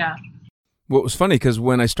 But yeah. Well, it was funny because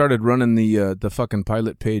when I started running the fucking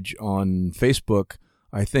pilot page on Facebook,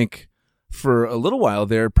 I think for a little while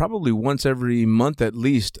there, probably once every month at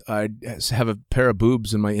least, I'd have a pair of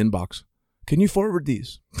boobs in my inbox. Can you forward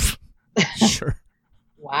these? Sure.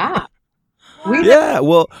 Wow. Yeah,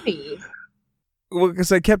 well,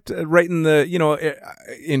 because I kept writing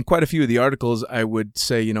in quite a few of the articles, I would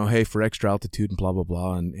say, hey, for extra altitude and blah, blah,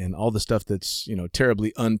 blah, and all the stuff that's,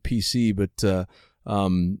 terribly un-PC, but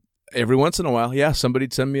every once in a while, yeah,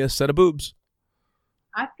 somebody'd send me a set of boobs.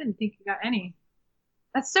 I didn't think you got any.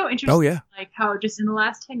 That's so interesting. Oh, yeah. Like how just in the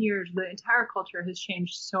last 10 years, the entire culture has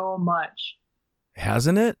changed so much.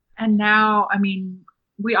 Hasn't it? And now, I mean,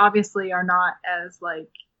 we obviously are not as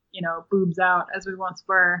boobs out as we once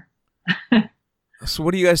were. So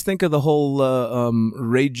what do you guys think of the whole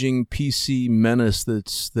raging PC menace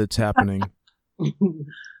that's happening?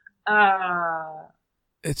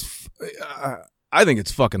 It's I think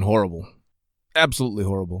it's fucking horrible. Absolutely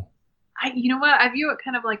horrible. You know what? I view it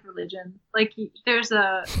kind of like religion. Like there's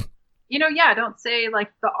don't say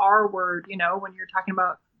like the R word, when you're talking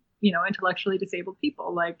about, intellectually disabled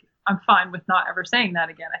people. Like I'm fine with not ever saying that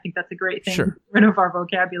again. I think that's a great thing. Sure. To get rid of our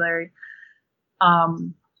vocabulary.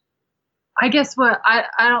 I guess what I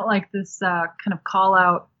don't like this kind of call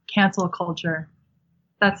out cancel culture.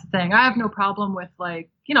 That's the thing. I have no problem with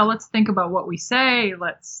let's think about what we say.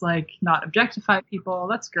 Let's not objectify people.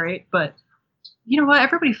 That's great. But you know what?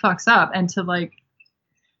 Everybody fucks up, and to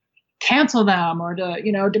cancel them or to,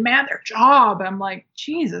 demand their job. I'm like,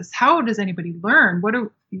 Jesus, how does anybody learn?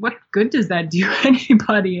 What good does that do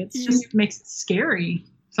anybody? It just makes it scary.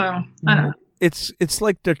 So I don't know. It's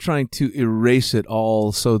like they're trying to erase it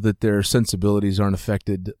all so that their sensibilities aren't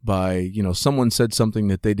affected by, someone said something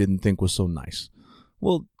that they didn't think was so nice.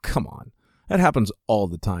 Well, come on. That happens all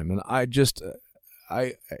the time. And I just,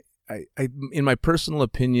 I in my personal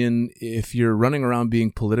opinion, if you're running around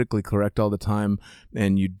being politically correct all the time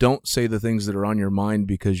and you don't say the things that are on your mind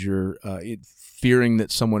because you're fearing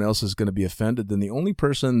that someone else is going to be offended, then the only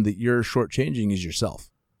person that you're shortchanging is yourself.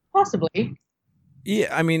 Possibly.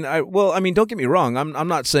 Yeah, I mean, don't get me wrong. I'm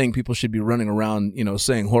not saying people should be running around,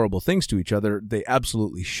 saying horrible things to each other. They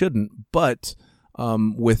absolutely shouldn't. But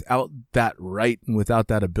without that right and without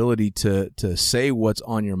that ability to say what's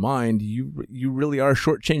on your mind, you really are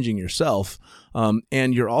shortchanging yourself.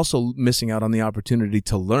 And you're also missing out on the opportunity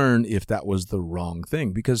to learn if that was the wrong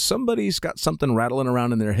thing, because somebody's got something rattling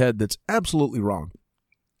around in their head that's absolutely wrong.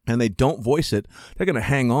 And they don't voice it, they're going to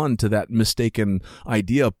hang on to that mistaken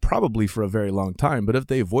idea probably for a very long time. But if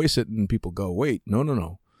they voice it and people go, wait,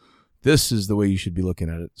 no, this is the way you should be looking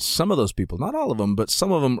at it. Some of those people, not all of them, but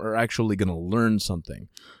some of them are actually going to learn something.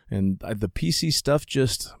 And the PC stuff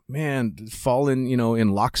just, fall in, in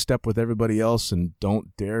lockstep with everybody else and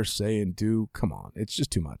don't dare say and do. Come on. It's just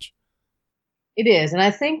too much. It is. And I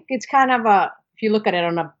think it's kind of if you look at it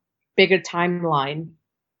on a bigger timeline,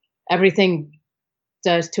 everything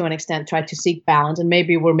does to an extent try to seek balance, and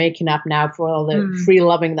maybe we're making up now for all the free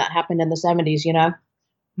loving that happened in the 70s,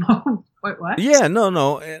 Wait, what? Yeah,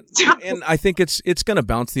 no, and I think it's going to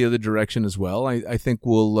bounce the other direction as well. I think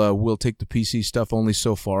we'll take the PC stuff only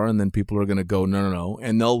so far, and then people are going to go no,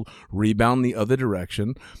 and they'll rebound the other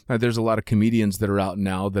direction. There's a lot of comedians that are out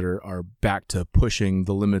now that are back to pushing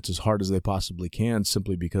the limits as hard as they possibly can,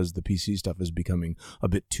 simply because the PC stuff is becoming a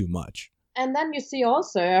bit too much. And then you see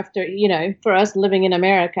also after, for us living in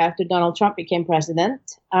America after Donald Trump became president,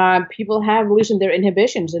 people have loosened their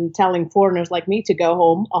inhibitions and telling foreigners like me to go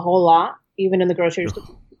home a whole lot, even in the grocery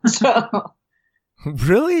store. So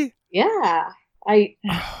Really? Yeah.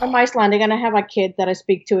 I'm Icelandic and I have a kid that I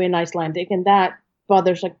speak to in Icelandic, and that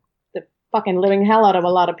bothers like the fucking living hell out of a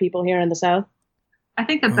lot of people here in the South. I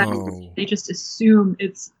think the best is they just assume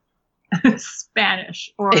it's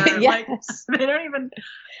Spanish or like they don't even.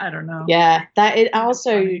 I don't know. Yeah, that it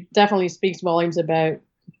also definitely speaks volumes about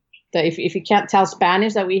that. If you can't tell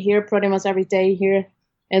Spanish that we hear pretty much every day here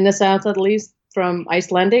in the South, at least from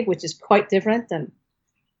Icelandic, which is quite different, and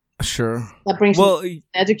sure that brings the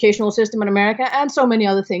educational system in America and so many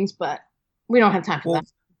other things. But we don't have time for that.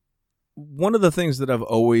 One of the things that I've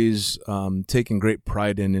always taken great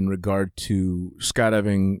pride in regard to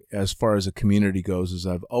skydiving as far as a community goes is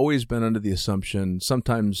I've always been under the assumption,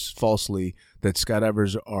 sometimes falsely, that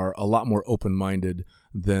skydivers are a lot more open-minded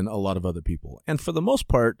than a lot of other people. And for the most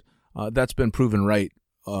part, that's been proven right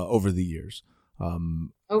over the years.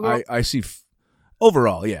 I see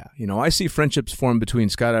overall, yeah. I see friendships form between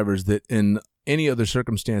skydivers that in any other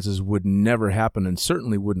circumstances would never happen and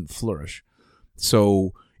certainly wouldn't flourish.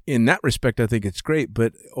 So in that respect, I think it's great.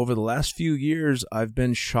 But over the last few years, I've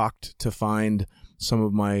been shocked to find some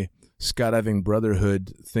of my skydiving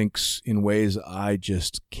brotherhood thinks in ways I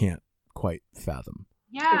just can't quite fathom.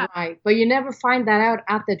 Yeah. Right. But you never find that out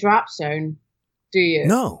at the drop zone, do you?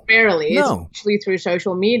 No. Rarely. No. It's usually through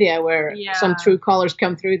social media where some true callers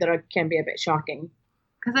come through that can be a bit shocking.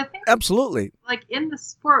 Because I think absolutely, like in the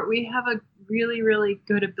sport, we have a really, really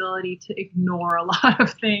good ability to ignore a lot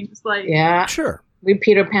of things. Like, yeah, sure. We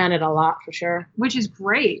Peter Pan it a lot for sure. Which is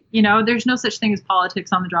great. There's no such thing as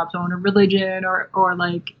politics on the drop zone or religion or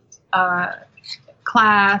like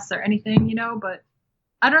class or anything, but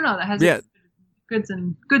I don't know. That has goods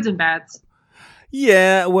and bads.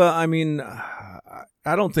 Yeah. Well, I mean,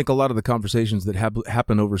 I don't think a lot of the conversations that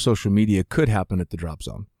happen over social media could happen at the drop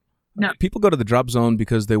zone. No. People go to the drop zone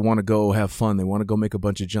because they want to go have fun. They want to go make a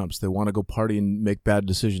bunch of jumps. They want to go party and make bad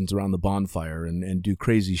decisions around the bonfire and do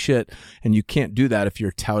crazy shit. And you can't do that if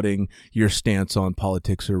you're touting your stance on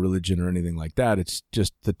politics or religion or anything like that. It's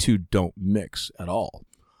just the two don't mix at all.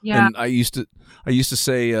 Yeah. And I used to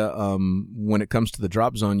say when it comes to the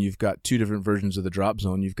drop zone, you've got two different versions of the drop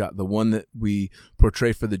zone. You've got the one that we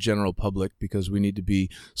portray for the general public because we need to be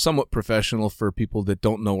somewhat professional for people that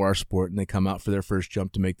don't know our sport and they come out for their first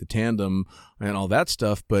jump to make the tandem and all that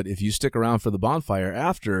stuff. But if you stick around for the bonfire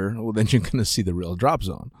after, well, then you're going to see the real drop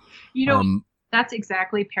zone. That's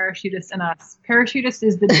exactly parachutists and us. Parachutists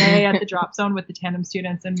is the day at the drop zone with the tandem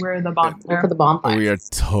students, and we're the bonfire. For the bonfire. We are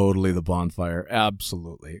totally the bonfire.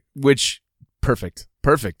 Absolutely. Which, perfect.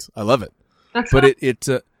 I love it. When we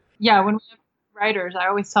have writers, I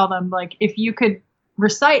always tell them, like, if you could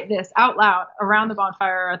recite this out loud around the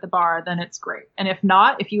bonfire or at the bar, then it's great. And if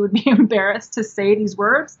not, if you would be embarrassed to say these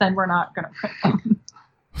words, then we're not going to print them.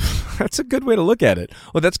 That's a good way to look at it.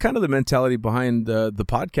 Well, that's kind of the mentality behind the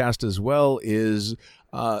podcast as well, is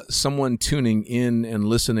someone tuning in and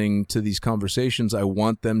listening to these conversations. I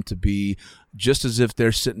want them to be just as if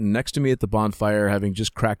they're sitting next to me at the bonfire, having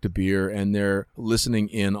just cracked a beer, and they're listening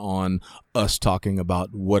in on us talking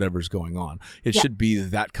about whatever's going on. It should be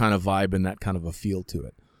that kind of vibe and that kind of a feel to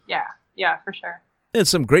it. Yeah, for sure. And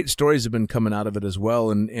some great stories have been coming out of it as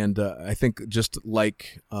well. And I think just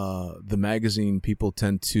like the magazine, people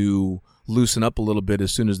tend to loosen up a little bit as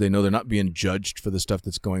soon as they know they're not being judged for the stuff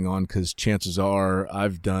that's going on, because chances are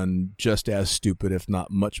I've done just as stupid, if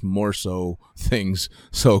not much more so, things.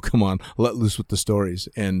 So come on, let loose with the stories.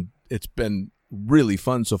 And it's been really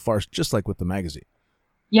fun so far, just like with the magazine.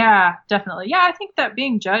 Yeah, definitely. Yeah, I think that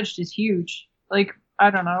being judged is huge. Like,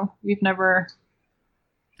 I don't know.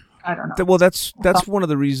 I don't know. Well, that's one of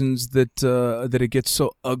the reasons that it gets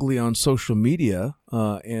so ugly on social media,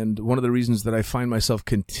 and one of the reasons that I find myself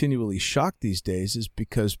continually shocked these days is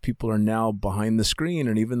because people are now behind the screen,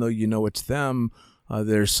 and even though it's them,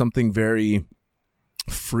 there's something very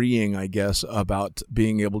freeing, I guess, about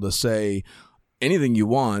being able to say anything you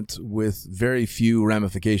want with very few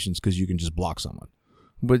ramifications because you can just block someone.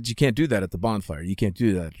 But you can't do that at the bonfire. You can't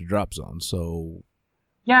do that at the drop zone. So.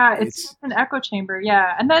 Yeah, it's an echo chamber.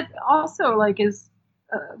 Yeah, and that also is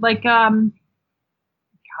God,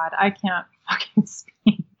 I can't fucking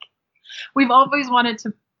speak. We've always wanted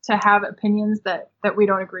to have opinions that we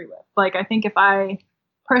don't agree with. Like, I think if I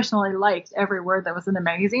personally liked every word that was in the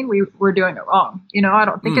magazine, we were doing it wrong. I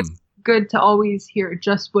don't think it's good to always hear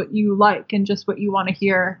just what you like and just what you want to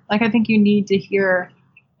hear. Like, I think you need to hear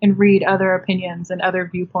and read other opinions and other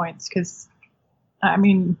viewpoints, because, I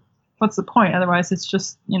mean, what's the point? Otherwise, it's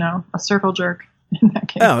just, a circle jerk. in that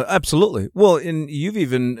case. Yeah, absolutely. Well, and you've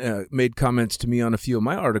even made comments to me on a few of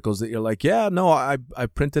my articles that you're like, yeah, no, I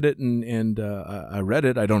printed it and I read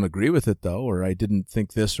it. I don't agree with it though, or I didn't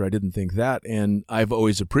think this, or I didn't think that. And I've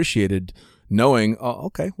always appreciated knowing, oh,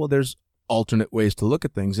 okay, well, there's alternate ways to look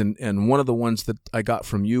at things. And one of the ones that I got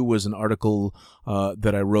from you was an article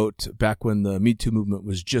that I wrote back when the Me Too movement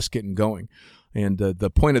was just getting going. And the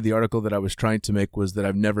point of the article that I was trying to make was that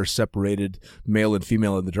I've never separated male and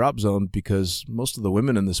female in the drop zone because most of the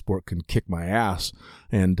women in the sport can kick my ass,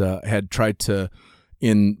 and had tried to,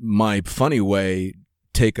 in my funny way,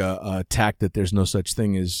 take a tack that there's no such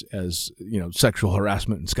thing as sexual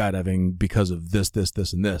harassment in skydiving because of this,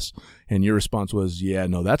 and this. And your response was, yeah,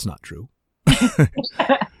 no, that's not true.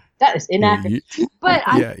 That is inaccurate. But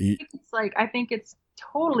I think it's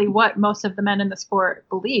totally what most of the men in the sport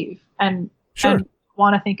believe and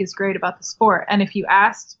want to think is great about the sport. And if you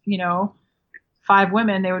asked, 5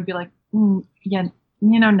 women, they would be like, yeah,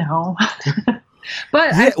 no.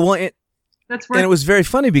 But that's where. And it was very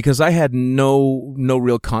funny because I had no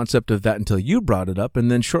real concept of that until you brought it up.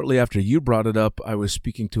 And then shortly after you brought it up, I was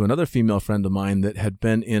speaking to another female friend of mine that had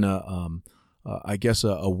been in a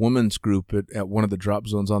women's group at one of the drop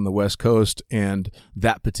zones on the West Coast. And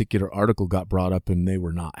that particular article got brought up and they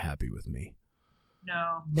were not happy with me.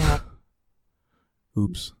 No.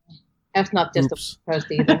 Oops. That's not just a post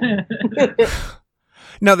either.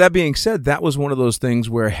 Now, that being said, that was one of those things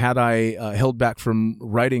where had I held back from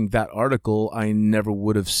writing that article, I never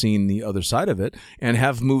would have seen the other side of it, and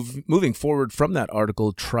have moving forward from that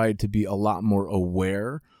article tried to be a lot more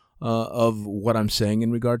aware of what I'm saying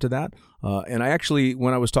in regard to that. And I actually,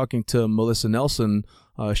 when I was talking to Melissa Nelson,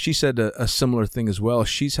 she said a similar thing as well.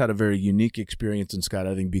 She's had a very unique experience in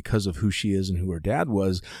skydiving because of who she is and who her dad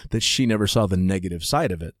was, that she never saw the negative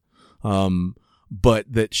side of it.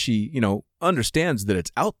 But that she, understands that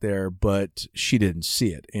it's out there, but she didn't see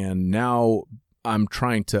it. And now I'm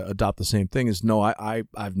trying to adopt the same thing as, no,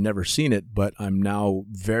 I've never seen it, but I'm now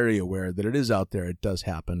very aware that it is out there. It does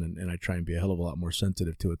happen. And I try and be a hell of a lot more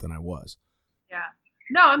sensitive to it than I was. Yeah.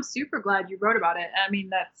 No, I'm super glad you wrote about it. I mean,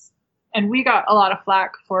 and we got a lot of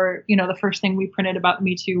flack for, the first thing we printed about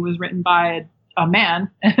Me Too was written by a man.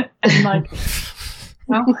 And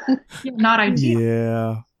not ideal.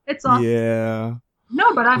 Yeah. It's awesome. Yeah.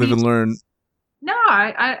 No, but I live and learn. No,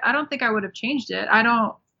 I don't think I would have changed it. I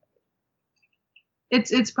don't.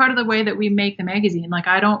 It's part of the way that we make the magazine. Like,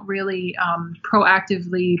 I don't really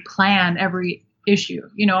proactively plan every issue.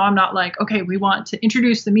 I'm not like, okay, we want to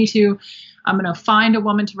introduce the Me Too. I'm going to find a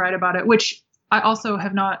woman to write about it, which I also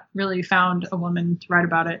have not really found a woman to write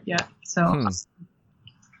about it yet. So,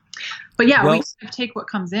 but yeah, we take what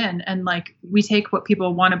comes in, and like we take what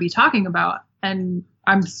people want to be talking about. And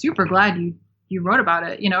I'm super glad you wrote about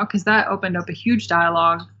it, because that opened up a huge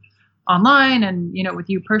dialogue online and, with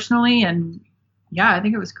you personally. And yeah, I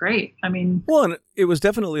think it was great. I mean, well, and it was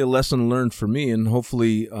definitely a lesson learned for me, and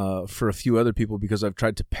hopefully for a few other people, because I've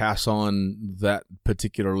tried to pass on that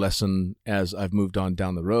particular lesson as I've moved on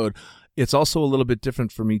down the road. It's also a little bit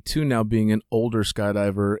different for me too now, being an older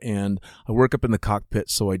skydiver, and I work up in the cockpit,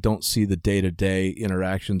 so I don't see the day-to-day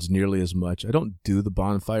interactions nearly as much. I don't do the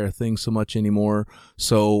bonfire thing so much anymore,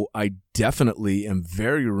 so I definitely am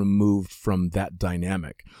very removed from that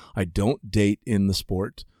dynamic. I don't date in the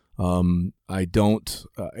sport. I don't,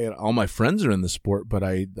 all my friends are in the sport, but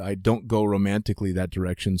I don't go romantically that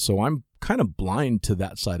direction. So I'm kind of blind to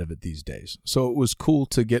that side of it these days. So it was cool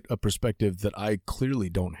to get a perspective that I clearly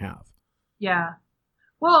don't have. Yeah.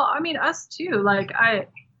 Well, I mean, us too, like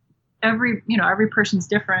every person's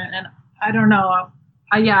different, and I don't know.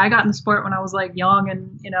 I got in the sport when I was like young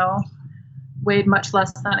and, weighed much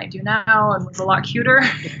less than I do now and was a lot cuter.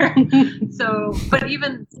 So, but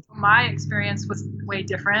even my experience was way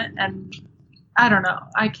different, and I don't know.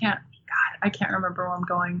 I can't remember where I'm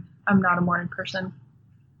going. I'm not a morning person.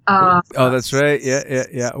 Oh, that's right.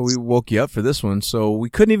 Yeah. We woke you up for this one, so we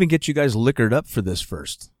couldn't even get you guys liquored up for this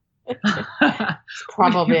first.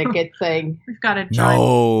 Probably a good thing. We've got to try.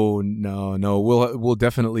 No. We'll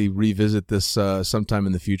definitely revisit this sometime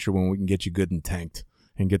in the future when we can get you good and tanked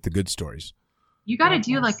and get the good stories. You got to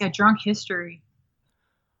do like a drunk history.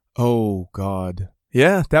 Oh God,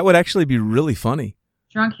 yeah, that would actually be really funny.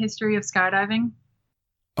 Drunk history of skydiving.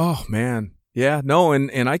 Oh man, yeah, no,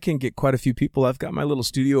 and I can get quite a few people. I've got my little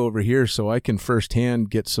studio over here, so I can firsthand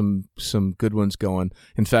get some good ones going.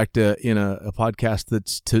 In fact, in a podcast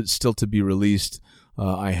that's still to be released,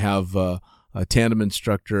 I have a tandem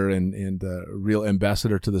instructor and a real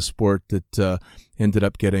ambassador to the sport that ended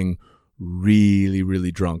up getting really,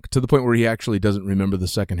 really drunk to the point where he actually doesn't remember the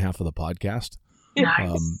second half of the podcast.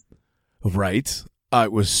 Nice. Right.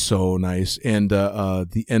 It was so nice. And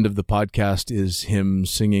the end of the podcast is him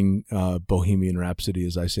singing Bohemian Rhapsody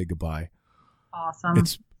as I say goodbye. Awesome.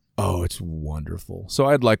 It's wonderful. So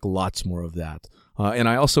I'd like lots more of that. And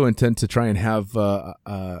I also intend to try and have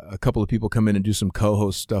a couple of people come in and do some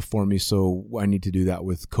co-host stuff for me. So I need to do that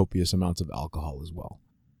with copious amounts of alcohol as well.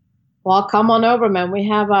 Well, come on over, man. We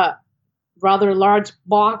have a rather large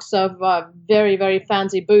box of very, very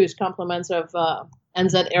fancy booze, compliments of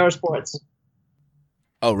NZ Aerosports.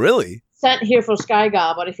 Oh, really? Sent here for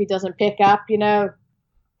Skygal, but if he doesn't pick up,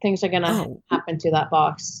 things are going to happen to that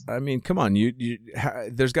box. I mean, come on.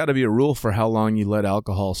 There's got to be a rule for how long you let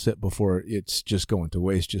alcohol sit before it's just going to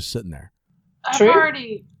waste, just sitting there. True.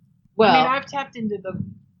 I've tapped into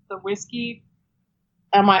the whiskey.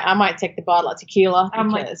 I might take the bottle of tequila. I'm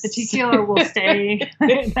like, the tequila will stay.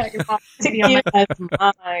 Tequila is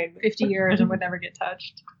mine. 50 years and would never get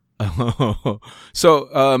touched.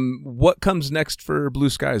 So, what comes next for Blue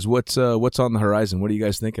Skies? What's on the horizon? What are you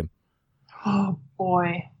guys thinking? Oh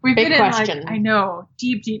boy, we've Big been question. in I know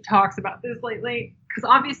deep talks about this lately because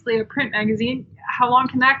obviously a print magazine, how long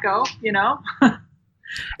can that go?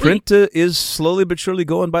 Print is slowly but surely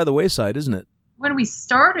going by the wayside, isn't it? When we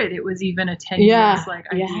started, it was even a 10 years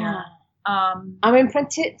idea.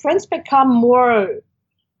 Print's become more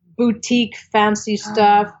boutique, fancy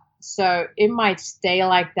stuff, so it might stay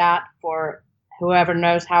like that for whoever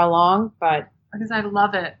knows how long, but because I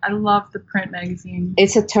love it. I love the print magazine.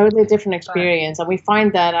 It's a totally different experience, and we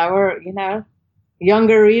find that our,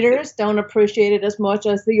 younger readers don't appreciate it as much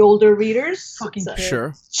as the older readers. Fucking kids.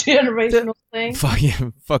 Sure. Generational thing.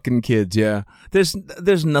 Fucking kids, yeah.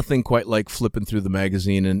 There's nothing quite like flipping through the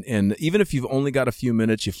magazine, and even if you've only got a few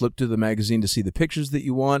minutes, you flip through the magazine to see the pictures that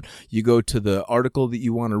you want. You go to the article that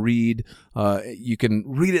you want to read. You can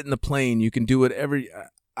read it in the plane. You can do whatever.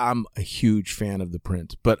 I'm a huge fan of the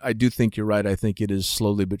print, but I do think you're right. I think it is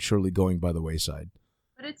slowly but surely going by the wayside.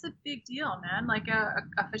 But it's a big deal, man. Like a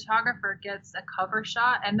photographer gets a cover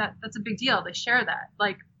shot, and that's a big deal. They share that.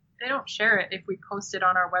 Like they don't share it if we post it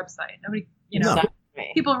on our website. Nobody,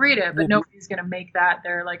 people read it, but nobody's going to make that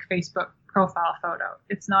their like Facebook profile photo.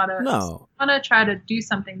 It's not a. No. I want to try to do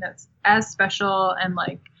something that's as special and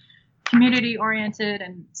like community oriented,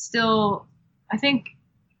 and still, I think,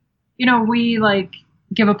 we like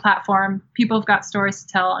give a platform. People have got stories to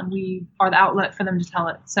tell, and we are the outlet for them to tell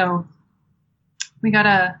it. So we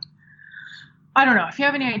gotta, I don't know, if you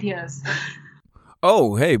have any ideas.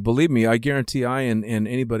 Oh, hey, believe me, I guarantee I and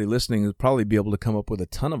anybody listening will probably be able to come up with a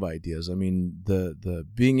ton of ideas. I mean, the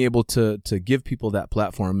being able to give people that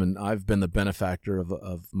platform, and I've been the benefactor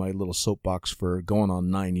of my little soapbox for going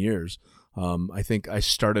on 9 years. I think I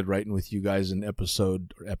started writing with you guys in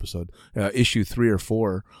issue 3 or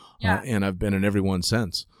 4, and I've been in every one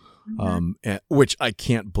since. Which I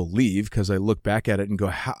can't believe because I look back at it and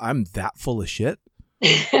go, I'm that full of shit.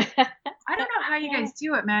 I don't know how you guys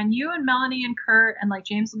do it, man. You and Melanie and Kurt and like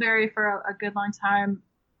James LeBerry for a good long time.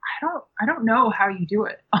 I don't know how you do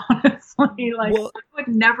it, honestly. Like I would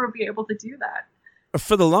never be able to do that.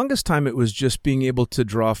 For the longest time, it was just being able to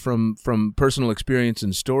draw from personal experience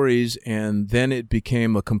and stories, and then it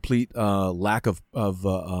became a complete lack of I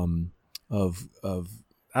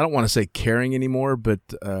don't want to say caring anymore, but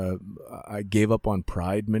I gave up on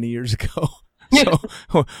pride many years ago.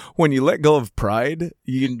 So when you let go of pride,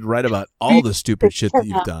 you can write about all the stupid shit that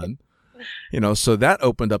you've done. So that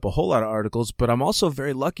opened up a whole lot of articles, but I'm also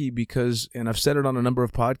very lucky because, and I've said it on a number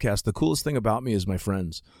of podcasts, the coolest thing about me is my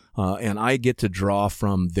friends, and I get to draw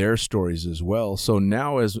from their stories as well. So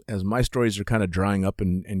now as my stories are kind of drying up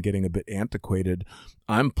and getting a bit antiquated,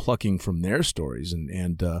 I'm plucking from their stories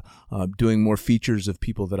and doing more features of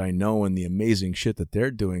people that I know and the amazing shit that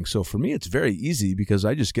they're doing. So for me, it's very easy because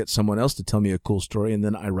I just get someone else to tell me a cool story and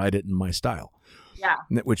then I write it in my style,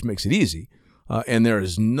 which makes it easy. And there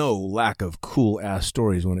is no lack of cool-ass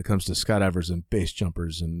stories when it comes to skydivers and base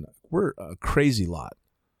jumpers, and we're a crazy lot.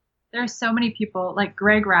 There's so many people, like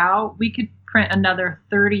Greg Rao, we could print another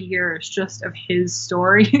 30 years just of his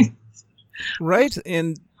stories. Right?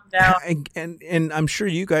 And I'm sure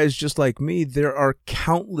you guys, just like me, there are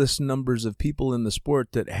countless numbers of people in the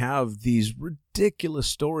sport that have these ridiculous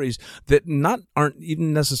stories that aren't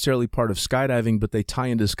even necessarily part of skydiving, but they tie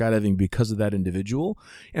into skydiving because of that individual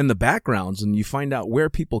and the backgrounds, and you find out where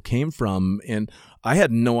people came from. And I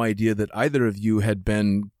had no idea that either of you had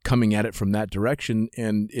been coming at it from that direction,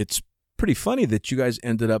 and it's pretty funny that you guys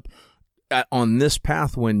ended up on this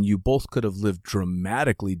path when you both could have lived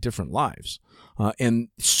dramatically different lives. And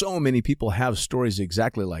so many people have stories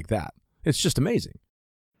exactly like that. It's just amazing.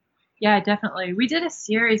 Yeah, definitely. We did a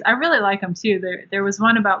series. I really like them too. There was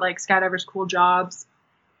one about like skydivers' cool jobs.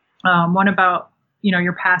 One about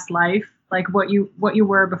your past life, like what you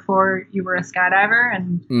were before you were a skydiver.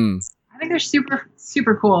 And I think they're super,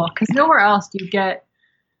 super cool because nowhere else do you get,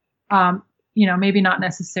 maybe not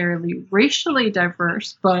necessarily racially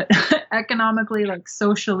diverse, but economically, like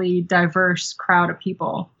socially diverse crowd of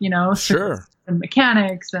people, Sure. And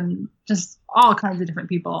mechanics and just all kinds of different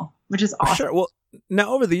people, which is awesome. Sure. Well,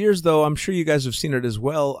 now over the years, though, I'm sure you guys have seen it as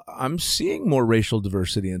well. I'm seeing more racial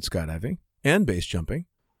diversity in skydiving and base jumping.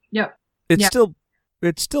 Yep. It's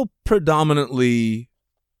still predominantly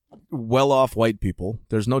well-off white people.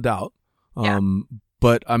 There's no doubt.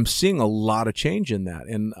 But I'm seeing a lot of change in that.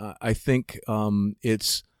 And I think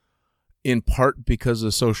it's in part because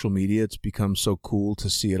of social media. It's become so cool to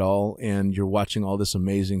see it all. And you're watching all this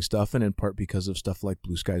amazing stuff. And in part because of stuff like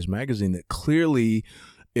Blue Skies Magazine that clearly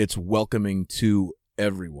it's welcoming to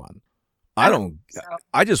everyone.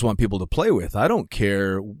 I just want people to play with. I don't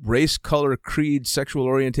care race, color, creed, sexual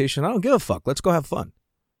orientation. I don't give a fuck. Let's go have fun.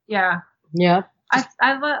 Yeah. Yeah.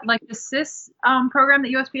 I love like the CIS program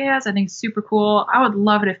that USPA has. I think is super cool. I would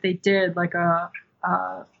love it if they did like a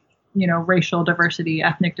racial diversity,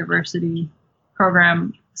 ethnic diversity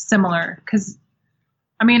program similar. Because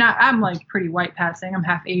I mean, I'm like pretty white passing. I'm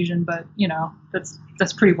half Asian, but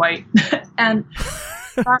that's pretty white. And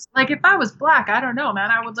like if I was black, I don't know,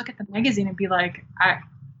 man. I would look at the magazine and be like,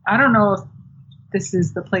 I don't know if this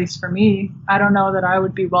is the place for me. I don't know that I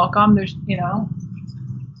would be welcome. There's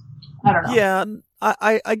I don't know. Yeah,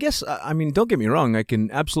 I guess, I mean, don't get me wrong. I can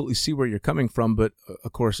absolutely see where you're coming from. But,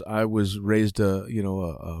 of course, I was raised a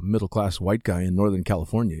middle-class white guy in Northern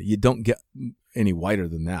California. You don't get any whiter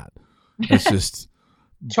than that. It's just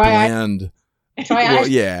bland. Well,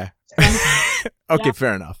 yeah. Okay, yeah.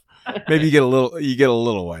 Fair enough. Maybe you get a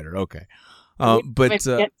little whiter. Okay. But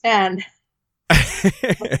get tan.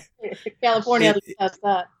 California does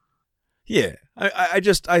that. Yeah,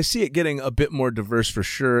 I see it getting a bit more diverse for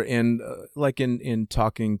sure. And like in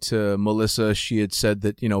talking to Melissa, she had said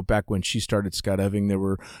that, back when she started skydiving, there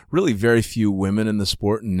were really very few women in the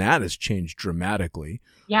sport, and that has changed dramatically.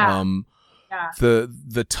 Yeah.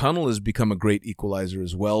 The tunnel has become a great equalizer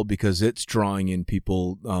as well because it's drawing in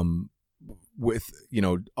people with,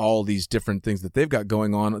 all these different things that they've got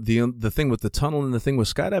going on. The thing with the tunnel and the thing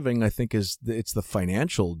with skydiving, I think, is it's the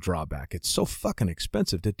financial drawback. It's so fucking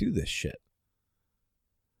expensive to do this shit.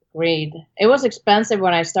 Agreed. It was expensive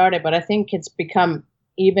when I started, but I think it's become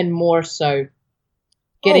even more so.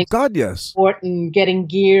 Getting yes. Sport and getting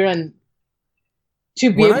gear and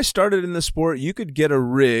when I started in the sport, you could get a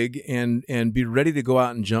rig and be ready to go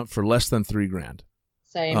out and jump for less than $3,000.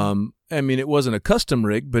 Same. I mean, it wasn't a custom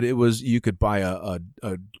rig, but you could buy a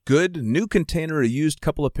good new container, a used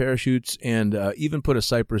couple of parachutes, and even put a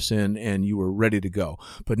Cypress in, and you were ready to go.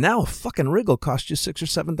 But now a fucking rig will cost you $6,000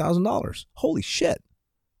 or $7,000. Holy shit.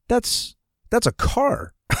 That's a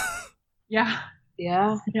car. Yeah.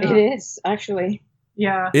 Yeah, it is actually.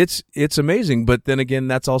 Yeah. It's amazing, but then again,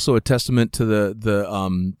 that's also a testament to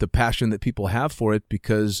the passion that people have for it,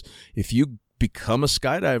 because if you become a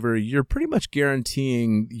skydiver, you're pretty much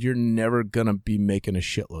guaranteeing you're never gonna be making a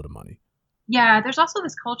shitload of money. Yeah, there's also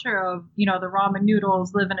this culture of the ramen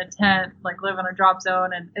noodles, live in a tent, like live in a drop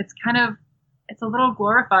zone, and it's a little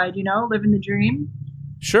glorified, living the dream.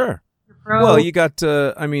 Sure. Well, you got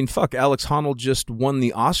Alex Honnold just won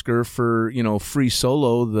the Oscar for Free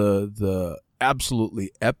Solo, the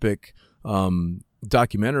absolutely epic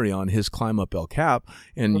documentary on his climb up El Cap.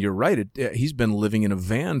 And you're right, he's been living in a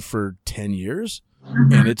van for 10 years.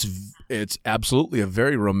 Mm-hmm. And it's absolutely a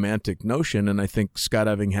very romantic notion, and I think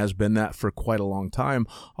skydiving has been that for quite a long time,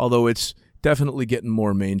 although it's definitely getting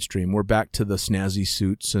more mainstream. We're back to the snazzy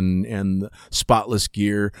suits and the spotless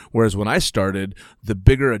gear, whereas when I started, the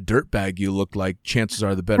bigger a dirtbag you looked like, chances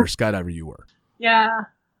are the better skydiver you were. Yeah.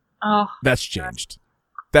 Oh. That's changed.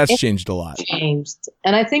 That's changed a lot. Changed.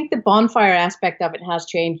 And I think the bonfire aspect of it has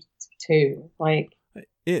changed too.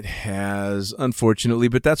 It has, unfortunately,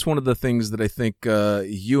 but that's one of the things that I think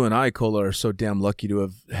you and I, Cola, are so damn lucky to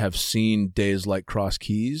have seen days like Cross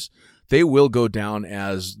Keys. They will go down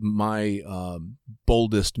as my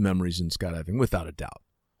boldest memories in skydiving, without a doubt.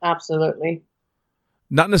 Absolutely.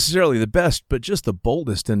 Not necessarily the best, but just the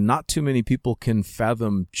boldest, and not too many people can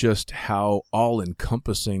fathom just how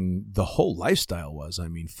all-encompassing the whole lifestyle was. I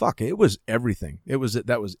mean, fuck, it was everything. That was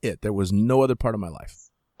it. There was no other part of my life.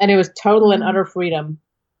 And it was total and utter freedom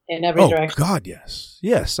in every direction. Oh, God, yes.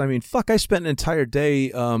 Yes. I mean, fuck, I spent an entire day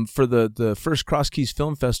for the first Cross Keys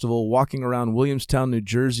Film Festival walking around Williamstown, New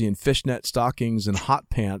Jersey in fishnet stockings and hot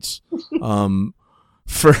pants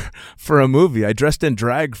for a movie. I dressed in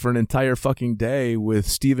drag for an entire fucking day with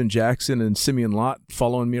Steven Jackson and Simeon Lott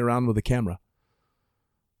following me around with a camera.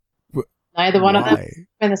 Neither one of them Why?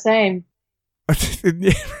 been the same.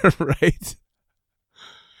 Right.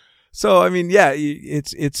 So I mean, yeah,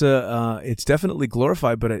 it's definitely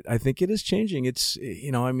glorified, but I think it is changing. It's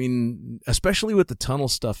I mean, especially with the tunnel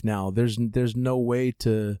stuff now. There's no way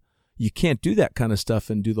you can't do that kind of stuff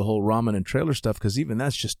and do the whole ramen and trailer stuff because even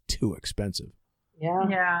that's just too expensive. Yeah.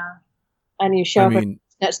 Yeah. And you show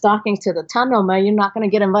that stockings to the tunnel, man, you're not going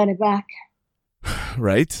to get invited back.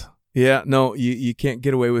 Right? Yeah. No, you can't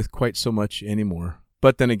get away with quite so much anymore.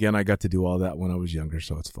 But then again, I got to do all that when I was younger,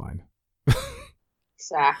 so it's fine.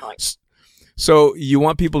 Exactly. So you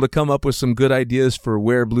want people to come up with some good ideas for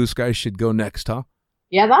where Blue Sky should go next, huh?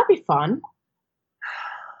 Yeah, that'd be fun.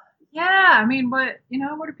 Yeah, I mean, what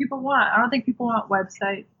do people want? I don't think people want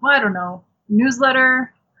website. Well, I don't know.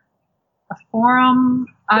 Newsletter, a forum.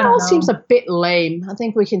 It all seems a bit lame. I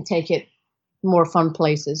think we can take it more fun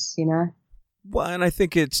places, Well, and I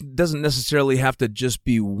think it doesn't necessarily have to just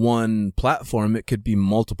be one platform. It could be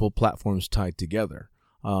multiple platforms tied together.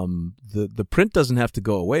 The print doesn't have to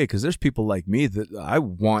go away because there's people like me that I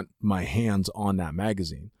want my hands on that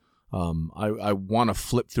magazine. I want to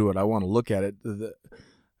flip through it. I want to look at it.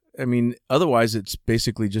 I mean, otherwise it's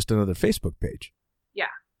basically just another Facebook page. Yeah,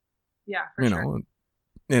 for sure.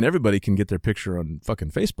 And everybody can get their picture on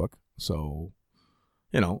fucking Facebook. So,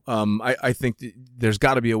 I think there's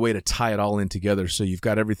got to be a way to tie it all in together. So you've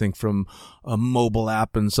got everything from a mobile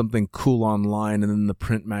app and something cool online and then the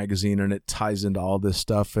print magazine, and it ties into all this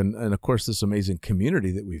stuff. And of course, this amazing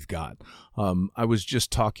community that we've got. I was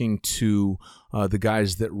just talking to the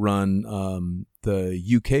guys that run the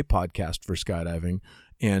UK podcast for skydiving.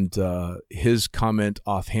 And his comment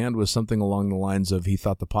offhand was something along the lines of he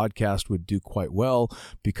thought the podcast would do quite well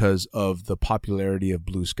because of the popularity of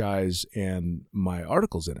Blue Skies and my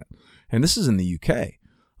articles in it. And this is in the UK.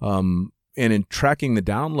 And in tracking the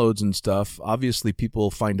downloads and stuff, obviously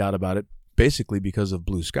people find out about it basically because of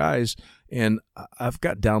Blue Skies. And I've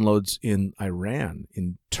got downloads in Iran,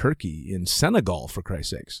 in Turkey, in Senegal, for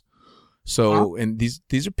Christ's sakes. So, and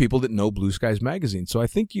these are people that know Blue Skies magazine. So I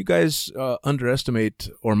think you guys underestimate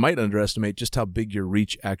or might underestimate just how big your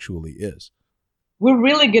reach actually is. We're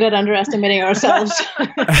really good at underestimating ourselves.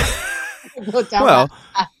 Well,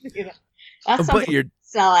 that's but you're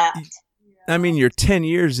sell out. I mean, you're 10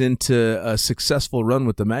 years into a successful run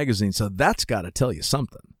with the magazine, so that's got to tell you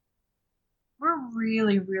something. We're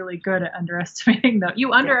really, really good at underestimating, though.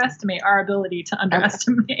 You underestimate our ability to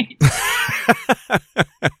underestimate.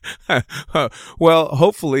 Well,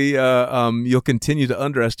 hopefully you'll continue to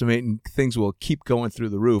underestimate and things will keep going through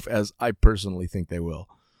the roof, as I personally think they will.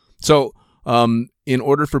 So in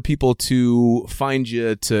order for people to find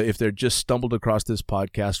you, if they're just stumbled across this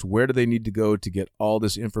podcast, where do they need to go to get all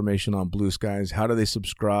this information on Blue Skies? How do they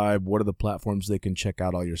subscribe? What are the platforms they can check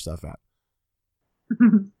out all your stuff at?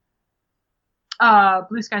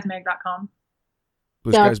 BlueSkiesMag.com.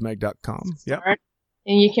 BlueSkiesMag.com. Yeah.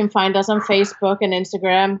 And you can find us on Facebook and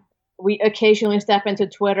Instagram. We occasionally step into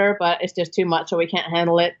Twitter, but it's just too much, so we can't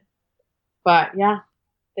handle it. But yeah,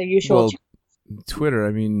 the usual. Well, Twitter. I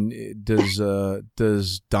mean,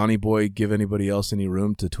 does Donnie Boy give anybody else any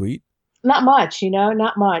room to tweet? Not much,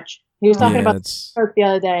 not much. He was talking about the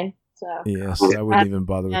other day. So yes, I wouldn't even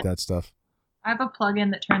bother with that stuff. I have a plugin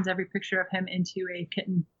that turns every picture of him into a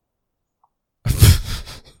kitten.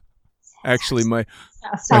 Actually, my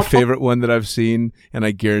favorite one that I've seen, and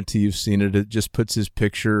I guarantee you've seen it, it just puts his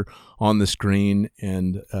picture on the screen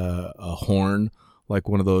and a horn, like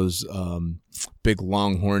one of those big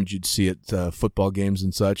long horns you'd see at football games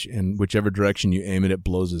and such, and whichever direction you aim it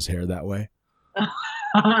blows his hair that way.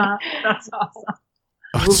 That's awesome.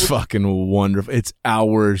 Oh, it's fucking wonderful. It's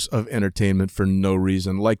hours of entertainment for no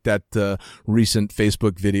reason. Like that recent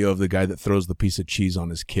Facebook video of the guy that throws the piece of cheese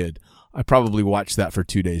on his kid. I probably watched that for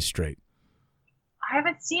 2 days straight. I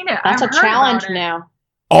haven't seen it. That's a challenge now.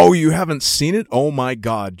 Oh, you haven't seen it? Oh my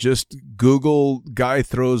God. Just Google guy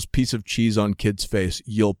throws piece of cheese on kid's face.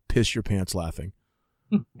 You'll piss your pants laughing.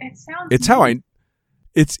 It sounds It's how it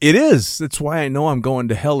is. That's why I know I'm going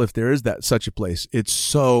to hell if there is such a place. It's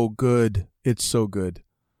so good. It's so good.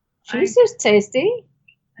 Cheese is tasty.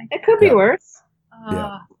 It could be worse.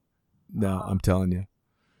 Yeah. No, I'm telling you.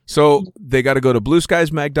 So they got to go to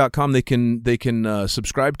blueskiesmag.com. They can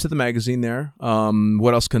subscribe to the magazine there.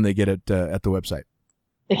 What else can they get at the website?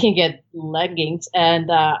 They can get leggings, and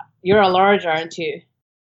you're a large, aren't you?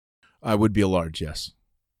 I would be a large, yes.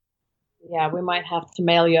 Yeah, we might have to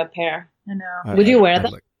mail you a pair. I know. Would you wear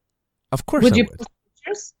them? Of course would I you would. post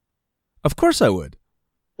pictures? Of course I would.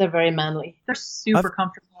 They're very manly. They're super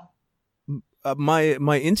comfortable. My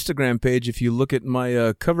Instagram page, if you look at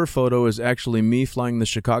my cover photo, is actually me flying the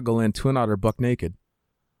Chicagoland Twin Otter buck naked.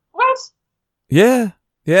 What? Yeah.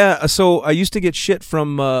 Yeah, so I used to get shit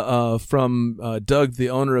from Doug, the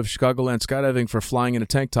owner of Chicagoland Skydiving, for flying in a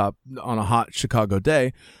tank top on a hot Chicago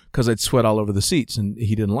day because I'd sweat all over the seats, and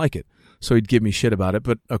he didn't like it. So he'd give me shit about it,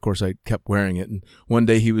 but of course I kept wearing it. And one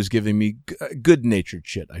day he was giving me good-natured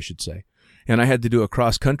shit, I should say. And I had to do a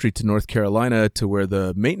cross-country to North Carolina to where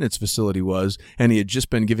the maintenance facility was, and he had just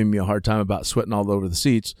been giving me a hard time about sweating all over the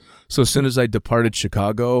seats. So as soon as I departed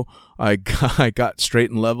Chicago, I got straight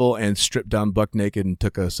and level and stripped down buck naked and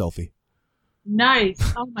took a selfie. Nice.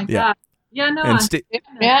 Oh my Yeah. god. Yeah, no. And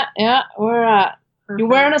Yeah. We're you're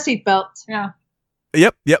wearing a seatbelt. Yeah.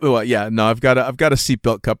 Yep. Well, yeah. No, I've got a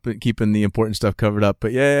seatbelt keeping the important stuff covered up.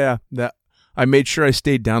 But yeah. That I made sure I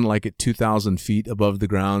stayed down like at 2,000 feet above the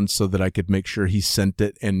ground so that I could make sure he sent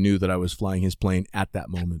it and knew that I was flying his plane at that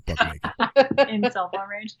moment. Buck naked. In cell phone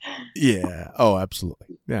range. Yeah. Oh,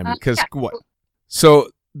 absolutely. Yeah. Because what? So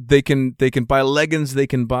they can buy leggings. They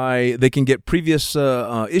can get previous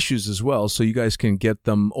issues as well. So you guys can get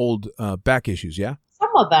them old back issues. Yeah.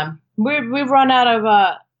 Some of them. We've run out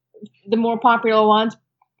of the more popular ones,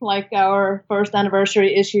 like our first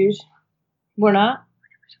anniversary issues. We're not.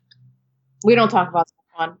 We don't talk about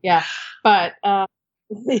that one. Yeah, but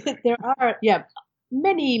there are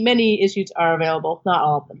many issues are available. Not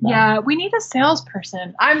all of them. Yeah, we need a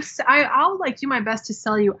salesperson. I'll like do my best to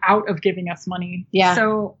sell you out of giving us money. Yeah.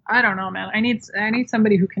 So I don't know, man. I need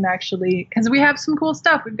somebody who can actually, because we have some cool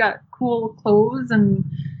stuff. We've got cool clothes and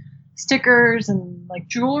stickers and like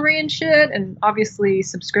jewelry and shit, and obviously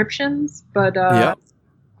subscriptions. But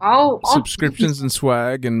I'll subscriptions and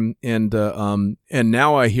swag and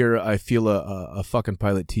now I feel a fucking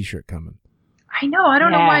pilot T-shirt coming. I know. I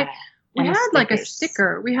don't know why. We And had like a stickers.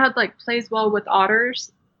 sticker. We had like plays well with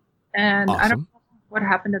otters, and I don't Awesome. know what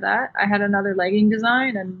happened to that. I had another legging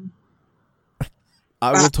design, and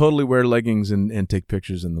I will totally wear leggings and take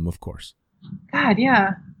pictures in them, of course. God,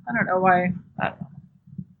 yeah, I don't know why. I don't know.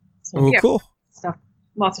 So, Oh, yeah, cool. stuff,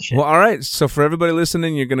 lots of shit. Well, all right. So for everybody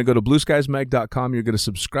listening, you're going to go to blueskiesmag.com. You're going to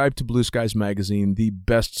subscribe to Blue Skies Magazine, the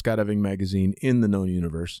best skydiving magazine in the known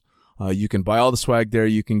universe. You can buy all the swag there.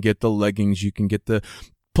 You can get the leggings. You can get the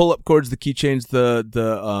pull-up cords, the keychains,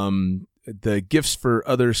 the gifts for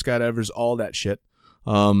other skydivers, all that shit.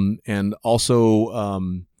 And also,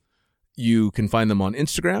 you can find them on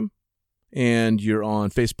Instagram, and you're on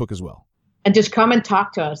Facebook as well. And just come and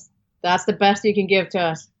talk to us. That's the best you can give to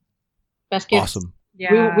us. Best gift. Awesome.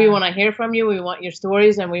 Yeah, We want to hear from you. We want your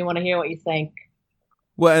stories, and we want to hear what you think.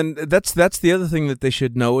 Well, and that's the other thing that they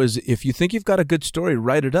should know is if you think you've got a good story,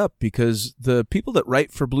 write it up, because the people that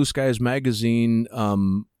write for Blue Skies Magazine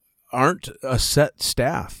aren't a set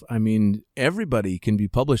staff. I mean, everybody can be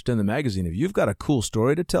published in the magazine. If you've got a cool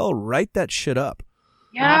story to tell, write that shit up.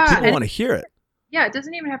 yeah. People and- want to hear it. Yeah, it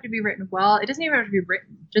doesn't even have to be written well. It doesn't even have to be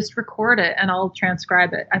written. Just record it and I'll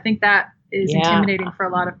transcribe it. I think that is intimidating for a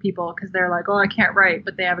lot of people because they're like, oh, I can't write,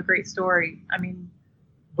 but they have a great story. I mean,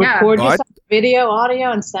 yeah. Record Well, yourself video,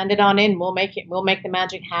 audio, and send it on in. We'll make the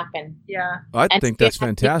magic happen. Yeah. I And think if you that's have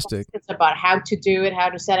any fantastic. questions about how to do it, how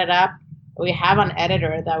to set it up. We have an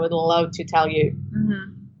editor that would love to tell you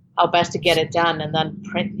Mm-hmm. how best to get it done, and then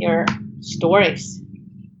print your stories.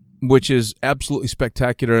 Which is absolutely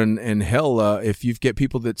spectacular, and hell, if you get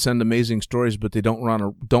people that send amazing stories, but they don't want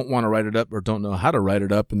to write it up or don't know how to write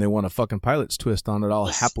it up, and they want a fucking pilot's twist on it, I'll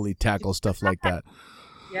happily tackle stuff like that.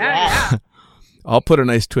 Yeah. I'll put a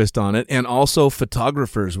nice twist on it. And also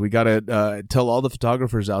photographers, we got to tell all the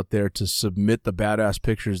photographers out there to submit the badass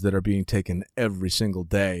pictures that are being taken every single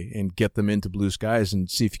day and get them into Blue Skies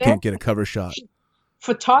and see if you can't get a cover shot.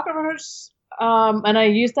 Photographers, and I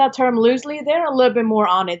use that term loosely, they're a little bit more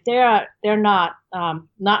on it. They're not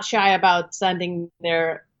shy about sending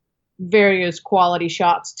their various quality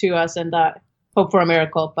shots to us and hope for a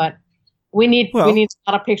miracle. But we need a lot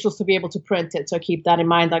of pixels to be able to print it. So keep that in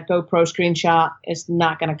mind. That GoPro screenshot is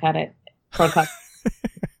not going to cut it for a cut.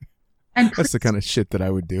 And That's the kind of shit that I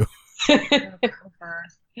would do.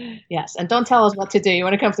 Yes, and don't tell us what to do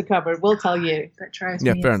when it comes to cover. We'll tell you. that drives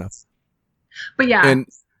Yeah, me. fair enough. But yeah, And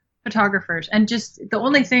photographers. And just the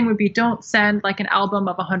only thing would be don't send like an album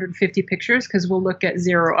of 150 pictures because we'll look at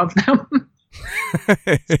 0 of them.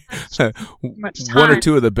 Much one or time.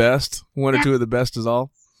 two of the best. One or two of the best is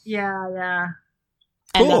all. Yeah.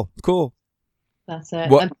 And Cool. that's it.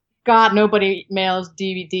 What- And God, nobody mails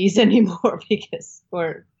DVDs anymore because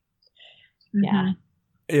we're Mhm.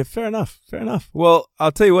 Yeah, fair enough. Well,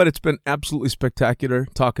 I'll tell you what, it's been absolutely spectacular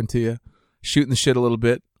talking to you, shooting the shit a little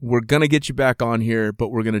bit. We're going to get you back on here, but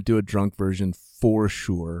we're going to do a drunk version for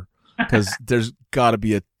sure, because there's got to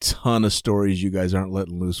be a ton of stories you guys aren't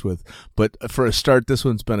letting loose with. But for a start, this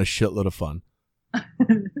one's been a shitload of fun.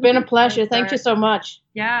 Been a pleasure. Thank you so much.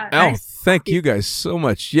 Yeah. Oh, nice. thank you guys so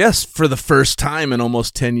much. Yes, for the first time in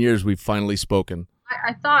almost 10 years, we've finally spoken.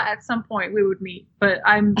 I thought at some point we would meet, but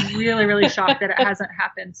I'm really, really shocked that it hasn't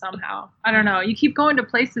happened somehow. I don't know. You keep going to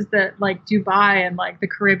places that like Dubai and like the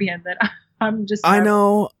Caribbean that I'm just. I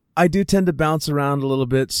know. I do tend to bounce around a little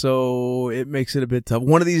bit, so it makes it a bit tough.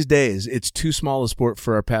 One of these days, it's too small a sport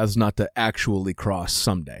for our paths not to actually cross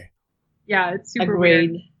someday. Yeah, it's super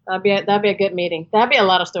Agreed. weird. That'd be a good meeting. That'd be a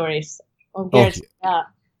lot of stories. Oh, Yeah.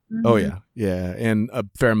 Mhm. Oh, yeah. Yeah. And a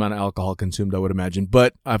fair amount of alcohol consumed, I would imagine.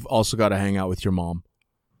 But I've also got to hang out with your mom.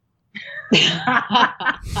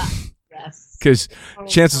 Yes. Because Oh,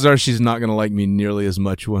 chances are she's not going to like me nearly as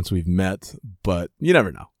much once we've met. But you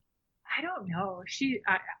never know. I don't know.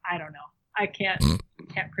 I don't know. I can't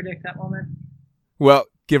predict that woman. Well,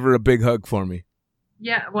 give her a big hug for me.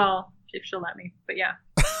 Yeah, well, if she'll let me. But yeah.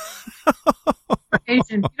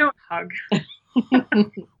 Asian, you don't hug.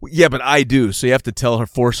 Yeah, but I do. So you have to tell her,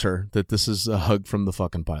 force her that this is a hug from the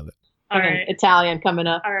fucking pilot. All right. Italian coming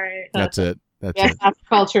up. All right. That's it. That's Yes, it. after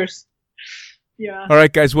cultures. Yeah. All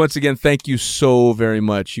right, guys. Once again, thank you so very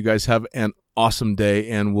much. You guys have an awesome day,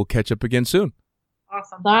 and we'll catch up again soon.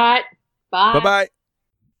 Awesome. All right. Bye. Bye-bye.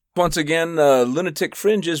 Once again, Lunatic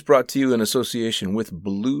Fringe is brought to you in association with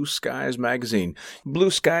Blue Skies Magazine.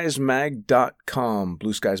 BlueSkiesMag.com.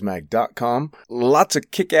 BlueSkiesMag.com. Lots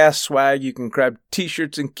of kick-ass swag. You can grab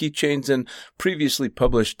t-shirts and keychains and previously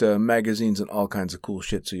published magazines and all kinds of cool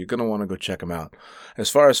shit, so you're going to want to go check them out. As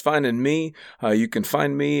far as finding me, you can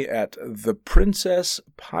find me at The Princess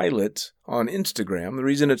Pilot on Instagram. The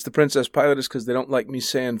reason it's The Princess Pilot is because they don't like me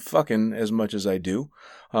saying fucking as much as I do.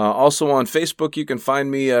 Also on Facebook, you can find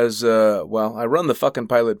me as, I run the fucking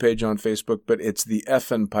pilot page on Facebook, but it's the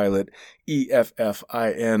Effin Pilot,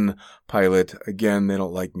 EFFIN Pilot. Again, they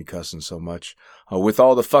don't like me cussing so much. With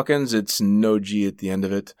all the fuckins, it's no G at the end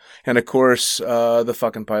of it. And of course,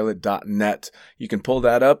 thefuckingpilot.net. You can pull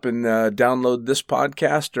that up and download this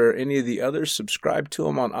podcast or any of the others. Subscribe to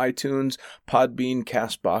them on iTunes, Podbean,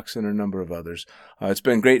 CastBox, and a number of others. It's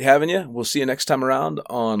been great having you. We'll see you next time around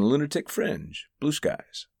on Lunatic Fringe. Blue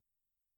Skies.